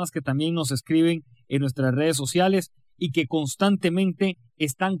las personas que también nos escriben en nuestras redes sociales y que constantemente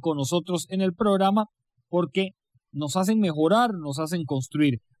están con nosotros en el programa porque nos hacen mejorar, nos hacen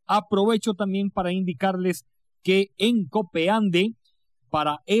construir. Aprovecho también para indicarles que en Copeande,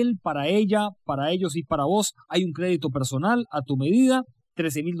 para él, para ella, para ellos y para vos, hay un crédito personal a tu medida,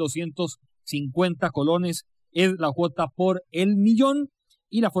 13,250 colones es la cuota por el millón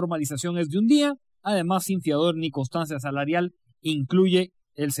y la formalización es de un día, además sin fiador ni constancia salarial, incluye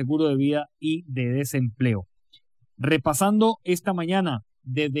el seguro de vida y de desempleo. Repasando esta mañana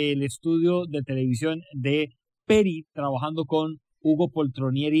desde el estudio de televisión de Peri, trabajando con Hugo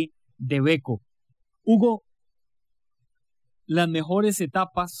Poltronieri de Beco. Hugo, las mejores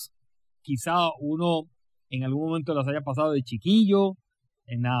etapas, quizá uno en algún momento las haya pasado de chiquillo,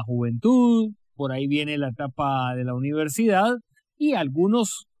 en la juventud, por ahí viene la etapa de la universidad y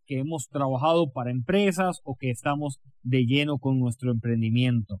algunos que hemos trabajado para empresas o que estamos de lleno con nuestro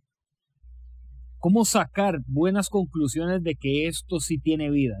emprendimiento. ¿Cómo sacar buenas conclusiones de que esto sí tiene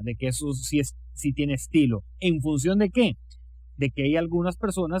vida, de que eso sí tiene estilo? ¿En función de qué? De que hay algunas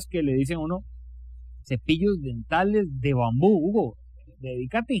personas que le dicen a uno, cepillos dentales de bambú, Hugo,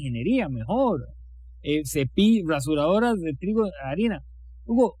 dedícate a ingeniería mejor. Rasuradoras de trigo de harina.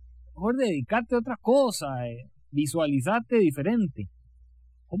 Hugo, mejor dedicarte a otra cosa, visualizarte diferente.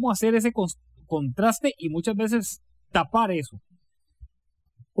 ¿Cómo hacer ese contraste y muchas veces tapar eso?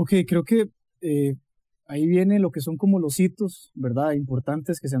 Ok, creo que ahí viene lo que son como los hitos, ¿verdad?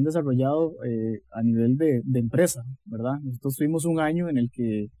 Importantes que se han desarrollado a nivel de empresa, ¿verdad? Nosotros tuvimos un año en el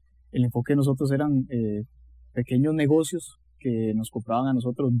que el enfoque de nosotros eran pequeños negocios que nos compraban a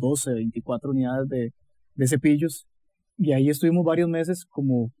nosotros 12, 24 unidades de cepillos, y ahí estuvimos varios meses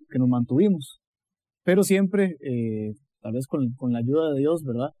como que nos mantuvimos, pero siempre, tal vez con la ayuda de Dios,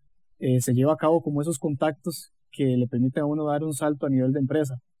 ¿verdad? Se lleva a cabo como esos contactos que le permiten a uno dar un salto a nivel de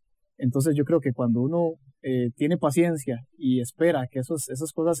empresa. Entonces yo creo que cuando uno tiene paciencia y espera que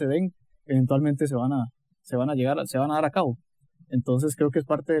esas cosas se den, eventualmente se van a dar a cabo. Entonces creo que es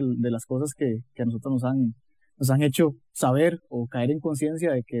parte de las cosas que a nosotros nos han hecho saber o caer en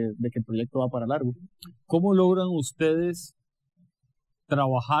conciencia de que el proyecto va para largo. ¿Cómo logran ustedes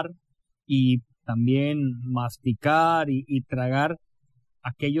trabajar y también masticar y tragar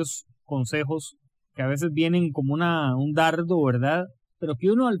aquellos consejos que a veces vienen como un dardo, ¿verdad? Pero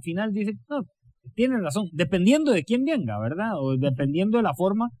que uno al final dice, no, tiene razón, dependiendo de quién venga, ¿verdad? O dependiendo de la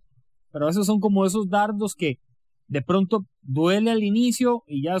forma, pero a veces son como esos dardos que de pronto duele al inicio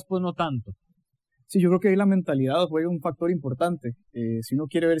y ya después no tanto. Sí, yo creo que ahí la mentalidad juega un factor importante. Si uno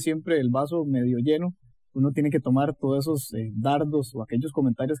quiere ver siempre el vaso medio lleno, uno tiene que tomar todos esos dardos o aquellos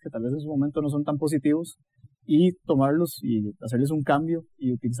comentarios que tal vez en su momento no son tan positivos y tomarlos y hacerles un cambio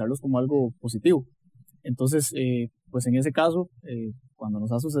y utilizarlos como algo positivo. Entonces, pues en ese caso, cuando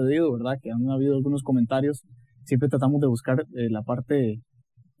nos ha sucedido, ¿verdad?, que han habido algunos comentarios, siempre tratamos de buscar la parte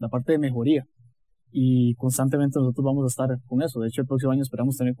de mejoría, y constantemente nosotros vamos a estar con eso. De hecho, el próximo año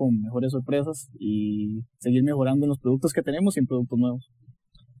esperamos tener con mejores sorpresas y seguir mejorando en los productos que tenemos y en productos nuevos.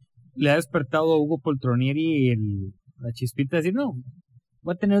 ¿Le ha despertado a Hugo Poltronieri la chispita de decir, no,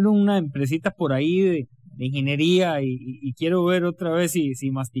 voy a tener una empresita por ahí de ingeniería y quiero ver otra vez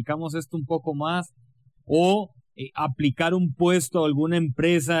si masticamos esto un poco más? O aplicar un puesto a alguna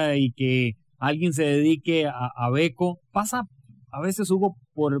empresa y que alguien se dedique a beco. ¿Pasa a veces, Hugo,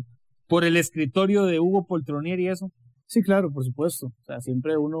 por el escritorio de Hugo Poltronieri y eso? Sí, claro, por supuesto. O sea,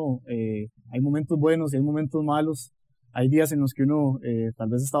 siempre hay momentos buenos y hay momentos malos. Hay días en los que uno tal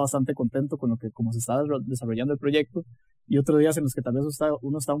vez está bastante contento con cómo se está desarrollando el proyecto, y otros días en los que tal vez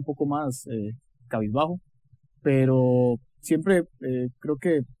uno está un poco más cabizbajo, pero siempre creo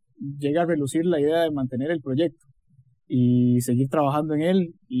que llega a relucir la idea de mantener el proyecto y seguir trabajando en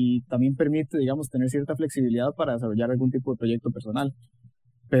él, y también permite, digamos, tener cierta flexibilidad para desarrollar algún tipo de proyecto personal.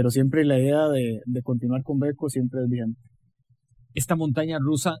 Pero siempre la idea de continuar con Beco siempre es vigente. Esta montaña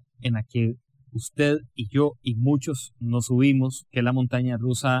rusa en la que usted y yo y muchos nos subimos, que es la montaña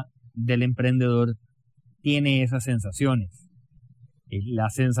rusa del emprendedor, tiene esas sensaciones. La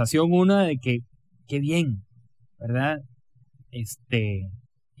sensación una de que, qué bien, ¿verdad? Hay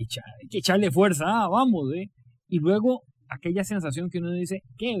que echarle fuerza, vamos, y luego aquella sensación que uno dice,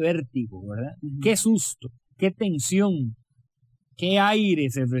 qué vértigo, ¿verdad? Qué susto, qué tensión, qué aire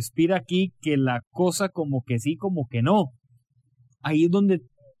se respira aquí, que la cosa como que sí, como que no. Ahí es donde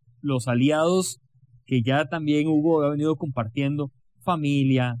los aliados, que ya también Hugo ha venido compartiendo,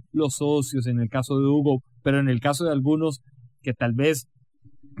 familia, los socios en el caso de Hugo, pero en el caso de algunos que tal vez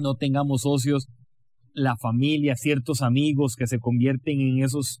no tengamos socios, la familia, ciertos amigos que se convierten en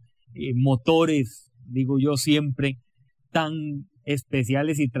esos motores, digo yo siempre, tan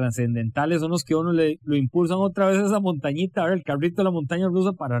especiales y trascendentales, son los que a uno lo impulsan otra vez a esa montañita, a ver, el carrito de la montaña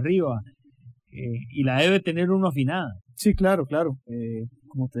rusa para arriba, y la debe tener uno afinada. Sí, claro.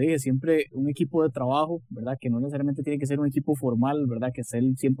 Como te dije, siempre un equipo de trabajo, ¿verdad? Que no necesariamente tiene que ser un equipo formal, ¿verdad? Que esté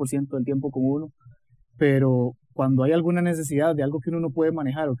el 100% del tiempo con uno, pero cuando hay alguna necesidad de algo que uno no puede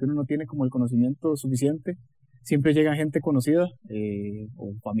manejar o que uno no tiene como el conocimiento suficiente, siempre llega gente conocida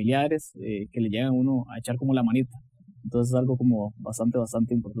o familiares que le llegan a uno a echar como la manita. Entonces es algo como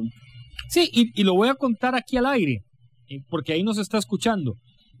bastante importante. Sí, y lo voy a contar aquí al aire, porque ahí nos está escuchando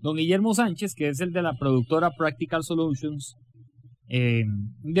don Guillermo Sánchez, que es el de la productora Practical Solutions.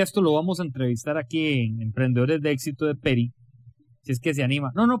 De esto lo vamos a entrevistar aquí en Emprendedores de Éxito de Peri, si es que se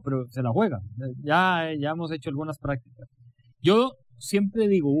anima. No, pero se la juega. Ya hemos hecho algunas prácticas. Yo siempre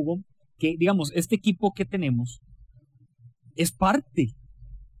digo, Hugo, que digamos, este equipo que tenemos es parte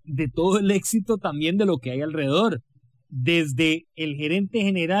de todo el éxito también de lo que hay alrededor. Desde el gerente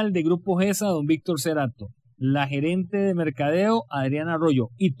general de Grupo GESA, don Víctor Cerato, la gerente de mercadeo, Adriana Arroyo,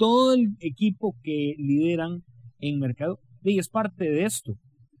 y todo el equipo que lideran en mercadeo, y es parte de esto.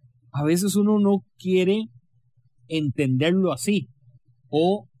 A veces uno no quiere entenderlo así,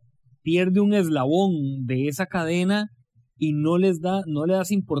 o pierde un eslabón de esa cadena y no le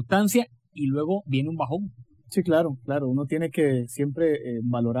das importancia y luego viene un bajón. Sí, claro. Uno tiene que siempre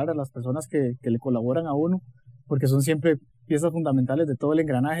valorar a las personas que le colaboran a uno, porque son siempre piezas fundamentales de todo el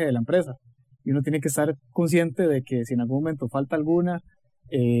engranaje de la empresa. Y uno tiene que estar consciente de que si en algún momento falta alguna,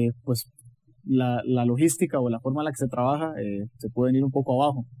 pues la logística o la forma en la que se trabaja se puede ir un poco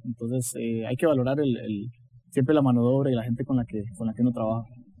abajo. Entonces hay que valorar siempre la mano de obra y la gente con la que uno trabaja.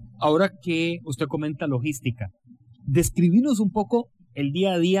 Ahora que usted comenta logística, describirnos un poco el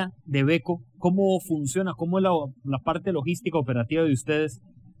día a día de Beco, cómo funciona, cómo es la parte logística operativa de ustedes.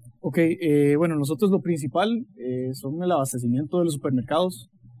 Ok, bueno, nosotros lo principal son el abastecimiento de los supermercados.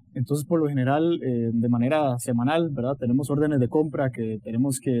 Entonces, por lo general, de manera semanal, ¿verdad? Tenemos órdenes de compra que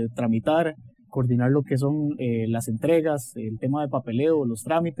tenemos que tramitar, coordinar lo que son las entregas, el tema de papeleo, los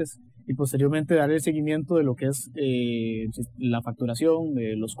trámites, y posteriormente dar el seguimiento de lo que es la facturación,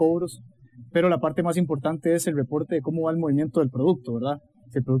 los cobros. Pero la parte más importante es el reporte de cómo va el movimiento del producto, ¿verdad?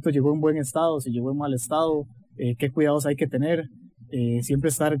 Si el producto llegó en buen estado, si llegó en mal estado, qué cuidados hay que tener. Siempre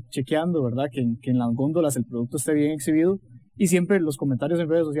estar chequeando, ¿verdad? Que en las góndolas el producto esté bien exhibido. Y siempre los comentarios en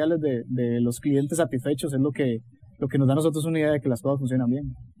redes sociales de los clientes satisfechos es lo que nos da a nosotros una idea de que las cosas funcionan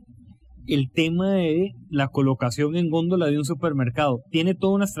bien. El tema de la colocación en góndola de un supermercado, ¿tiene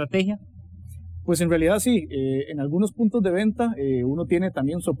toda una estrategia? Pues en realidad sí, en algunos puntos de venta uno tiene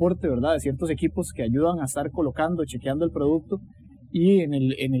también soporte, ¿verdad? De ciertos equipos que ayudan a estar colocando, chequeando el producto. Y en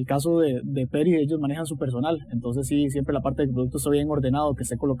el caso de Peri, ellos manejan su personal. Entonces sí, siempre la parte del producto está bien ordenado, que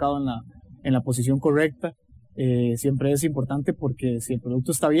esté colocado en la posición correcta. Siempre es importante porque si el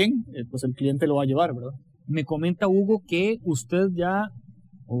producto está bien, pues el cliente lo va a llevar, ¿verdad? Me comenta Hugo que usted ya,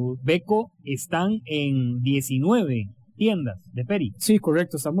 o Beco, están en 19 tiendas de Peri. Sí,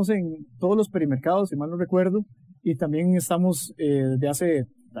 correcto. Estamos en todos los perimercados, si mal no recuerdo, y también estamos de hace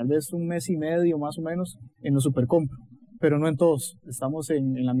tal vez un mes y medio más o menos en los Supercompro, pero no en todos. Estamos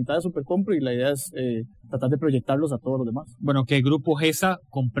en la mitad de Supercompro y la idea es tratar de proyectarlos a todos los demás. Bueno, que el grupo GESA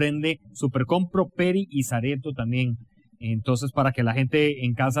comprende Supercompro, Peri y Sareto también. Entonces, para que la gente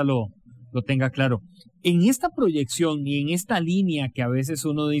en casa lo tenga claro. En esta proyección y en esta línea que a veces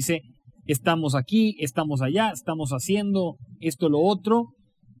uno dice, estamos aquí, estamos allá, estamos haciendo esto, lo otro,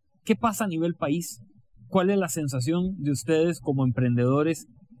 ¿qué pasa a nivel país? ¿Cuál es la sensación de ustedes como emprendedores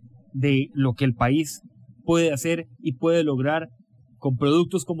de lo que el país puede hacer y puede lograr con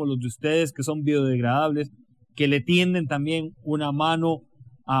productos como los de ustedes, que son biodegradables, que le tienden también una mano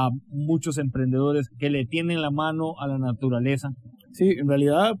a muchos emprendedores, que le tienden la mano a la naturaleza? Sí, en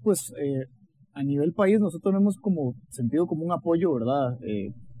realidad, pues a nivel país nosotros no hemos como sentido como un apoyo, ¿verdad?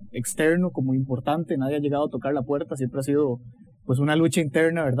 Externo, como importante. Nadie ha llegado a tocar la puerta. Siempre ha sido pues una lucha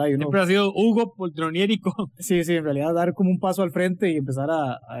interna, ¿verdad? Y siempre ha sido Hugo Poltronieri. Sí, en realidad dar como un paso al frente y empezar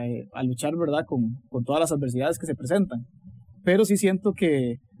a luchar, ¿verdad? Con todas las adversidades que se presentan. Pero sí siento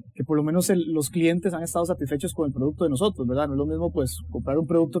que por lo menos los clientes han estado satisfechos con el producto de nosotros, ¿verdad? No es lo mismo pues comprar un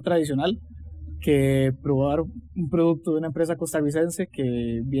producto tradicional que probar un producto de una empresa costarricense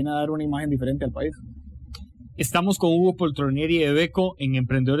que viene a dar una imagen diferente al país. Estamos con Hugo Poltronieri de Beco en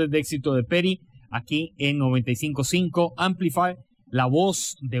Emprendedores de Éxito de Peri, aquí en 95.5 Amplify, la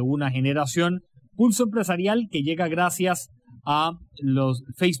voz de una generación. Pulso Empresarial que llega gracias a los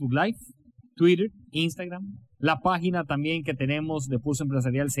Facebook Live, Twitter, Instagram, la página también que tenemos de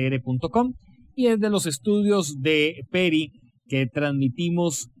pulsoempresarialcr.com y es de los estudios de Peri que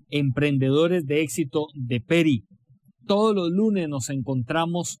transmitimos Emprendedores de Éxito de Peri. Todos los lunes nos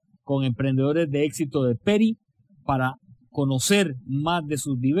encontramos con Emprendedores de Éxito de Peri para conocer más de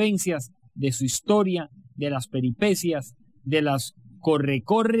sus vivencias, de su historia, de las peripecias, de las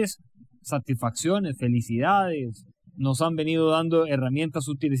corres, satisfacciones, felicidades. Nos han venido dando herramientas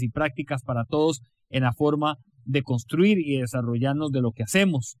útiles y prácticas para todos en la forma de construir y desarrollarnos de lo que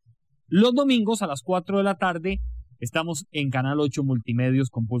hacemos. Los domingos a las 4 de la tarde estamos en Canal 8 Multimedios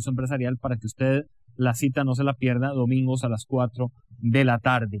con Pulso Empresarial para que usted la cita no se la pierda, domingos a las 4 de la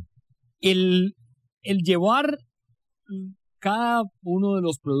tarde. El llevar cada uno de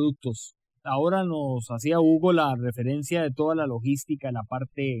los productos, ahora nos hacía Hugo la referencia de toda la logística, la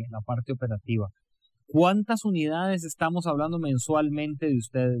parte operativa. ¿Cuántas unidades estamos hablando mensualmente de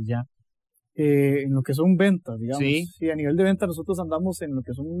ustedes ya? En lo que son ventas, digamos. Sí, a nivel de venta nosotros andamos en lo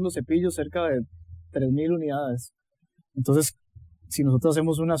que son los cepillos cerca de 3,000 unidades. Entonces, si nosotros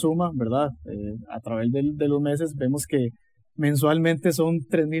hacemos una suma, ¿verdad? A través de los meses vemos que mensualmente son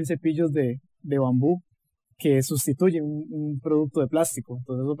 3,000 cepillos de bambú que sustituyen un producto de plástico.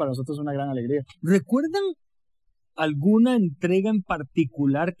 Entonces eso para nosotros es una gran alegría. ¿Recuerdan alguna entrega en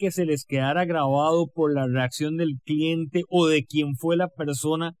particular que se les quedara grabado por la reacción del cliente o de quién fue la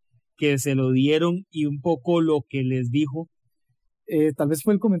persona que se lo dieron y un poco lo que les dijo? Tal vez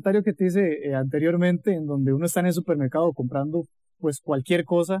fue el comentario que te hice anteriormente, en donde uno está en el supermercado comprando pues cualquier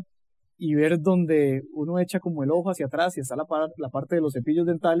cosa y ver donde uno echa como el ojo hacia atrás y está la parte de los cepillos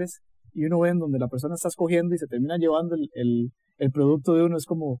dentales y uno ve en donde la persona está escogiendo y se termina llevando el producto de uno, es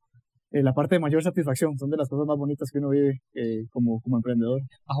como la parte de mayor satisfacción. Son de las cosas más bonitas que uno vive como emprendedor.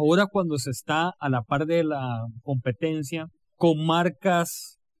 Ahora cuando se está a la par de la competencia con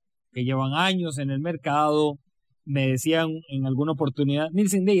marcas que llevan años en el mercado, me decían en alguna oportunidad,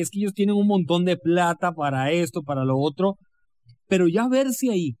 Nielsen, es que ellos tienen un montón de plata para esto, para lo otro, pero ya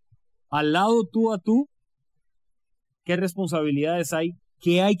verse ahí, al lado tú a tú, ¿qué responsabilidades hay?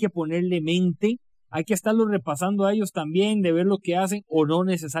 ¿Qué hay que ponerle mente? ¿Hay que estarlo repasando a ellos también, de ver lo que hacen o no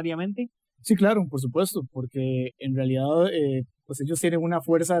necesariamente? Sí, claro, por supuesto, porque en realidad pues ellos tienen una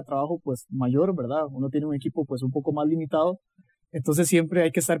fuerza de trabajo pues mayor, ¿verdad? Uno tiene un equipo pues un poco más limitado, entonces siempre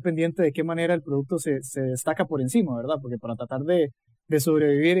hay que estar pendiente de qué manera el producto se destaca por encima, ¿verdad? Porque para tratar de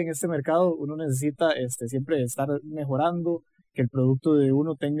sobrevivir en este mercado uno necesita siempre estar mejorando, que el producto de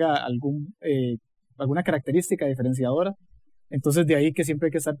uno tenga alguna característica diferenciadora. Entonces de ahí que siempre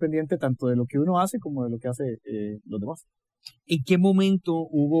hay que estar pendiente tanto de lo que uno hace como de lo que hace los demás. ¿En qué momento,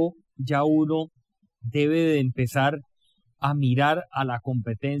 Hugo, ya uno debe de empezar a mirar a la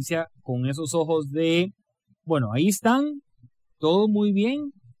competencia con esos ojos de, bueno, ahí están, todo muy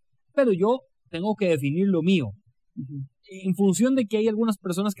bien, pero yo tengo que definir lo mío? Uh-huh. En función de que hay algunas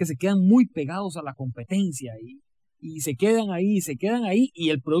personas que se quedan muy pegados a la competencia y se quedan ahí y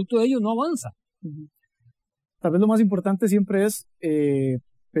el producto de ellos no avanza. Uh-huh. Tal vez lo más importante siempre es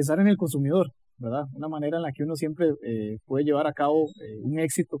pensar en el consumidor, ¿verdad? Una manera en la que uno siempre puede llevar a cabo un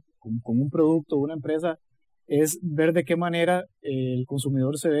éxito con un producto, una empresa, es ver de qué manera el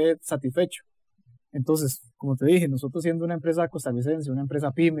consumidor se ve satisfecho. Entonces, como te dije, nosotros siendo una empresa costarricense, una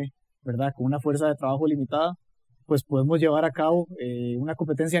empresa pyme, ¿verdad? Con una fuerza de trabajo limitada, pues podemos llevar a cabo una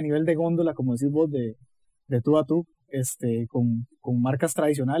competencia a nivel de góndola, como decís vos, de tú a tú, con marcas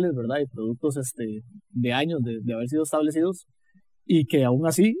tradicionales, ¿verdad? Y productos de años de haber sido establecidos y que aún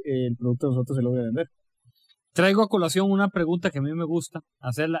así el producto de nosotros se logra vender. Traigo a colación una pregunta que a mí me gusta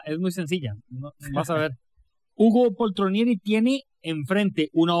hacerla, es muy sencilla, vas a ver. Hugo Poltronieri tiene enfrente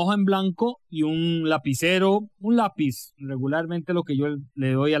una hoja en blanco y un lapicero, un lápiz, regularmente lo que yo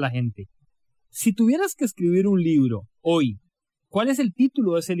le doy a la gente. Si tuvieras que escribir un libro hoy, ¿cuál es el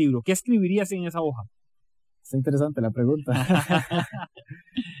título de ese libro? ¿Qué escribirías en esa hoja? Está interesante la pregunta.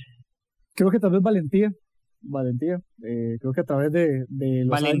 Creo que tal vez valentía. Creo que a través de los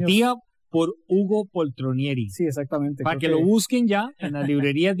Valentía años... por Hugo Poltronieri. Sí, exactamente. Para que lo busquen ya en las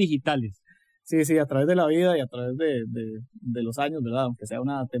librerías digitales. Sí, a través de la vida y a través de los años, ¿verdad? Aunque sea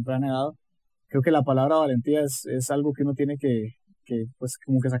una temprana edad, creo que la palabra valentía es algo que uno tiene que pues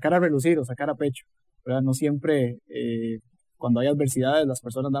como que sacar a relucir o sacar a pecho, ¿verdad? No siempre cuando hay adversidades las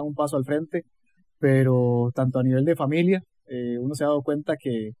personas dan un paso al frente, pero tanto a nivel de familia uno se ha dado cuenta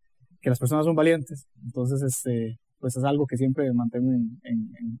que las personas son valientes. Entonces pues es algo que siempre mantengo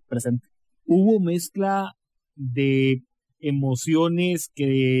en presente. ¿Hubo mezcla de emociones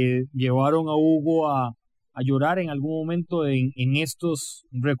que llevaron a Hugo a llorar en algún momento en estos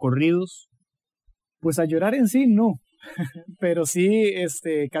recorridos? Pues a llorar en sí no, pero sí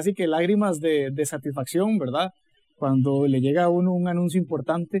casi que lágrimas de satisfacción, ¿verdad? Cuando le llega a uno un anuncio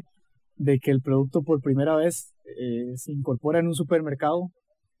importante de que el producto por primera vez se incorpora en un supermercado.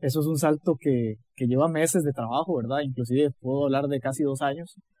 Eso es un salto que lleva meses de trabajo, ¿verdad? Inclusive puedo hablar de casi 2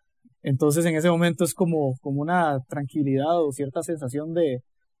 años. Entonces en ese momento es como una tranquilidad o cierta sensación de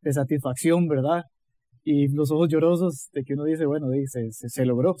satisfacción, ¿verdad? Y los ojos llorosos de que uno dice, bueno, se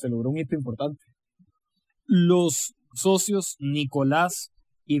logró un hito importante. Los socios Nicolás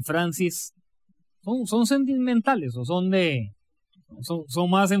y Francis son sentimentales o son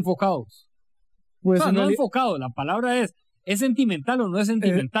más enfocados. Pues no enfocado, la palabra ¿es sentimental o no es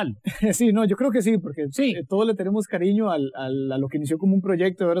sentimental? Sí, no, yo creo que sí, porque sí. Todos le tenemos cariño a lo que inició como un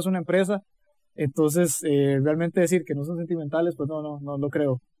proyecto, ahora es una empresa. Entonces, realmente decir que no son sentimentales, pues no lo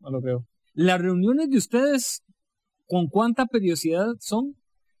creo. ¿Las reuniones de ustedes con cuánta periodicidad son?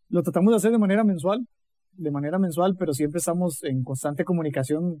 Lo tratamos de hacer de manera mensual, pero siempre estamos en constante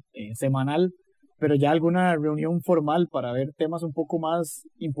comunicación semanal, pero ya alguna reunión formal para ver temas un poco más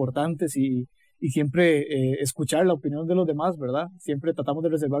importantes y siempre escuchar la opinión de los demás, ¿verdad? Siempre tratamos de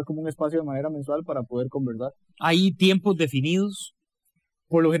reservar como un espacio de manera mensual para poder conversar. ¿Hay tiempos definidos?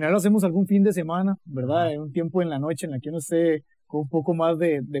 Por lo general hacemos algún fin de semana, ¿verdad? Un tiempo en la noche en la que uno esté con un poco más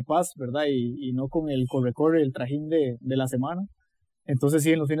de paz, ¿verdad? Y no con el corre-corre, el trajín de la semana. Entonces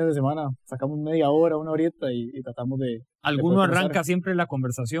sí, en los fines de semana sacamos media hora, 1 horita y tratamos de... ¿Alguno arranca siempre la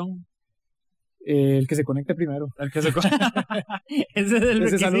conversación? El que se conecte primero. El que se ese es el requisito.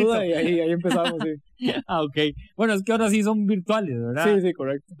 Se saluda y ahí empezamos, sí. Ok. Bueno, es que ahora sí son virtuales, ¿verdad? Sí,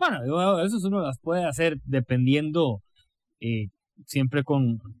 correcto. Bueno, eso uno las puede hacer dependiendo, siempre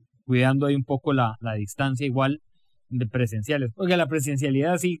cuidando ahí un poco la distancia igual de presenciales. Porque la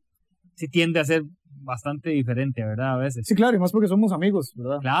presencialidad sí tiende a ser bastante diferente, ¿verdad? A veces. Sí, claro, y más porque somos amigos,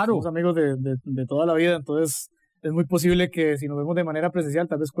 ¿verdad? Claro. Somos amigos de toda la vida, entonces es muy posible que si nos vemos de manera presencial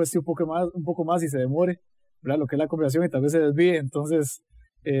tal vez cueste un poco más y se demore, ¿verdad? Lo que es la conversación y tal vez se desvíe, entonces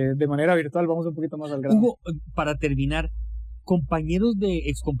de manera virtual vamos un poquito más al grano. Hugo, para terminar, excompañeros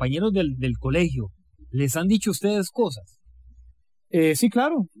del colegio, ¿les han dicho ustedes cosas? Sí,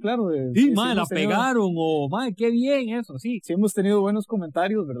 claro. Sí, madre, la pegaron, o madre, qué bien eso, sí. Sí, hemos tenido buenos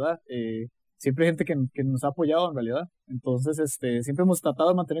comentarios, ¿verdad? Siempre hay gente que nos ha apoyado en realidad. Entonces, siempre hemos tratado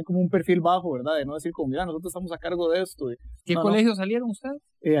de mantener como un perfil bajo, ¿verdad? De no decir como, mira, nosotros estamos a cargo de esto. ¿Qué colegio salieron ustedes?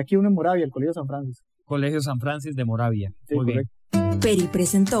 Aquí uno en Moravia, el Colegio San Francisco. Colegio San Francisco de Moravia. Sí, muy correcto. Bien. Peri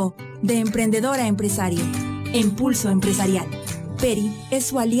presentó De Emprendedor a Empresario, Impulso Empresarial. Peri es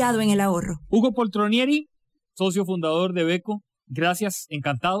su aliado en el ahorro. Hugo Poltronieri, socio fundador de Beco. Gracias,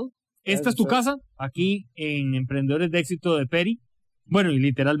 encantado. Esta es tu casa, aquí en Emprendedores de Éxito de Peri. Bueno, y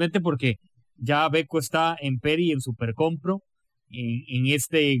literalmente porque ya Beco está en Peri, en Supercompro, en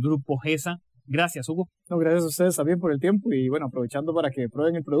este grupo GESA. Gracias, Hugo. No, gracias a ustedes también por el tiempo y bueno, aprovechando para que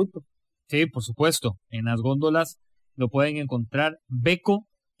prueben el producto. Sí, por supuesto. En las góndolas lo pueden encontrar Beco,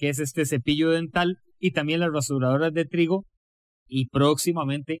 que es este cepillo dental, y también las rasuradoras de trigo, y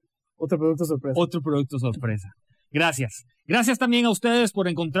próximamente otro producto sorpresa. Gracias. Gracias también a ustedes por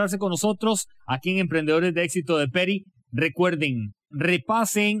encontrarse con nosotros aquí en Emprendedores de Éxito de Peri. Recuerden,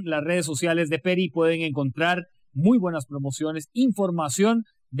 repasen las redes sociales de Peri, pueden encontrar muy buenas promociones, información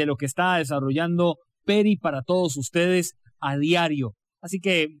de lo que está desarrollando Peri para todos ustedes a diario. Así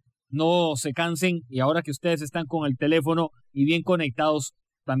que no se cansen y ahora que ustedes están con el teléfono y bien conectados,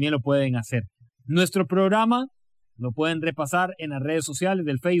 también lo pueden hacer. Nuestro programa lo pueden repasar en las redes sociales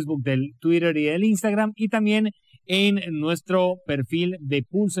del Facebook, del Twitter y del Instagram, y también en nuestro perfil de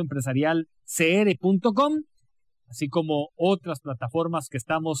pulsoempresarialcr.com, así como otras plataformas que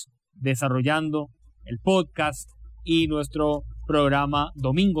estamos desarrollando, el podcast y nuestro programa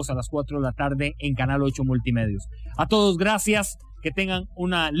domingos a las 4 de la tarde en Canal 8 Multimedios. A todos gracias, que tengan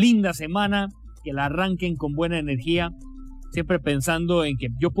una linda semana, que la arranquen con buena energía, siempre pensando en que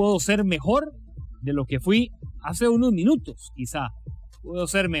yo puedo ser mejor de lo que fui hace unos minutos, quizá. Puedo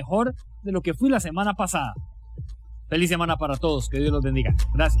ser mejor de lo que fui la semana pasada. Feliz semana para todos, que Dios los bendiga.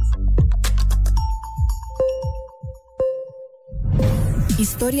 Gracias.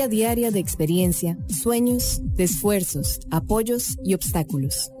 Historia diaria de experiencia, sueños, de esfuerzos, apoyos y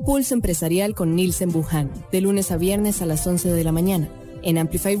obstáculos. Pulso Empresarial con Nilsen Buján, de lunes a viernes a las 11 de la mañana, en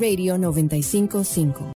Amplify Radio 95.5.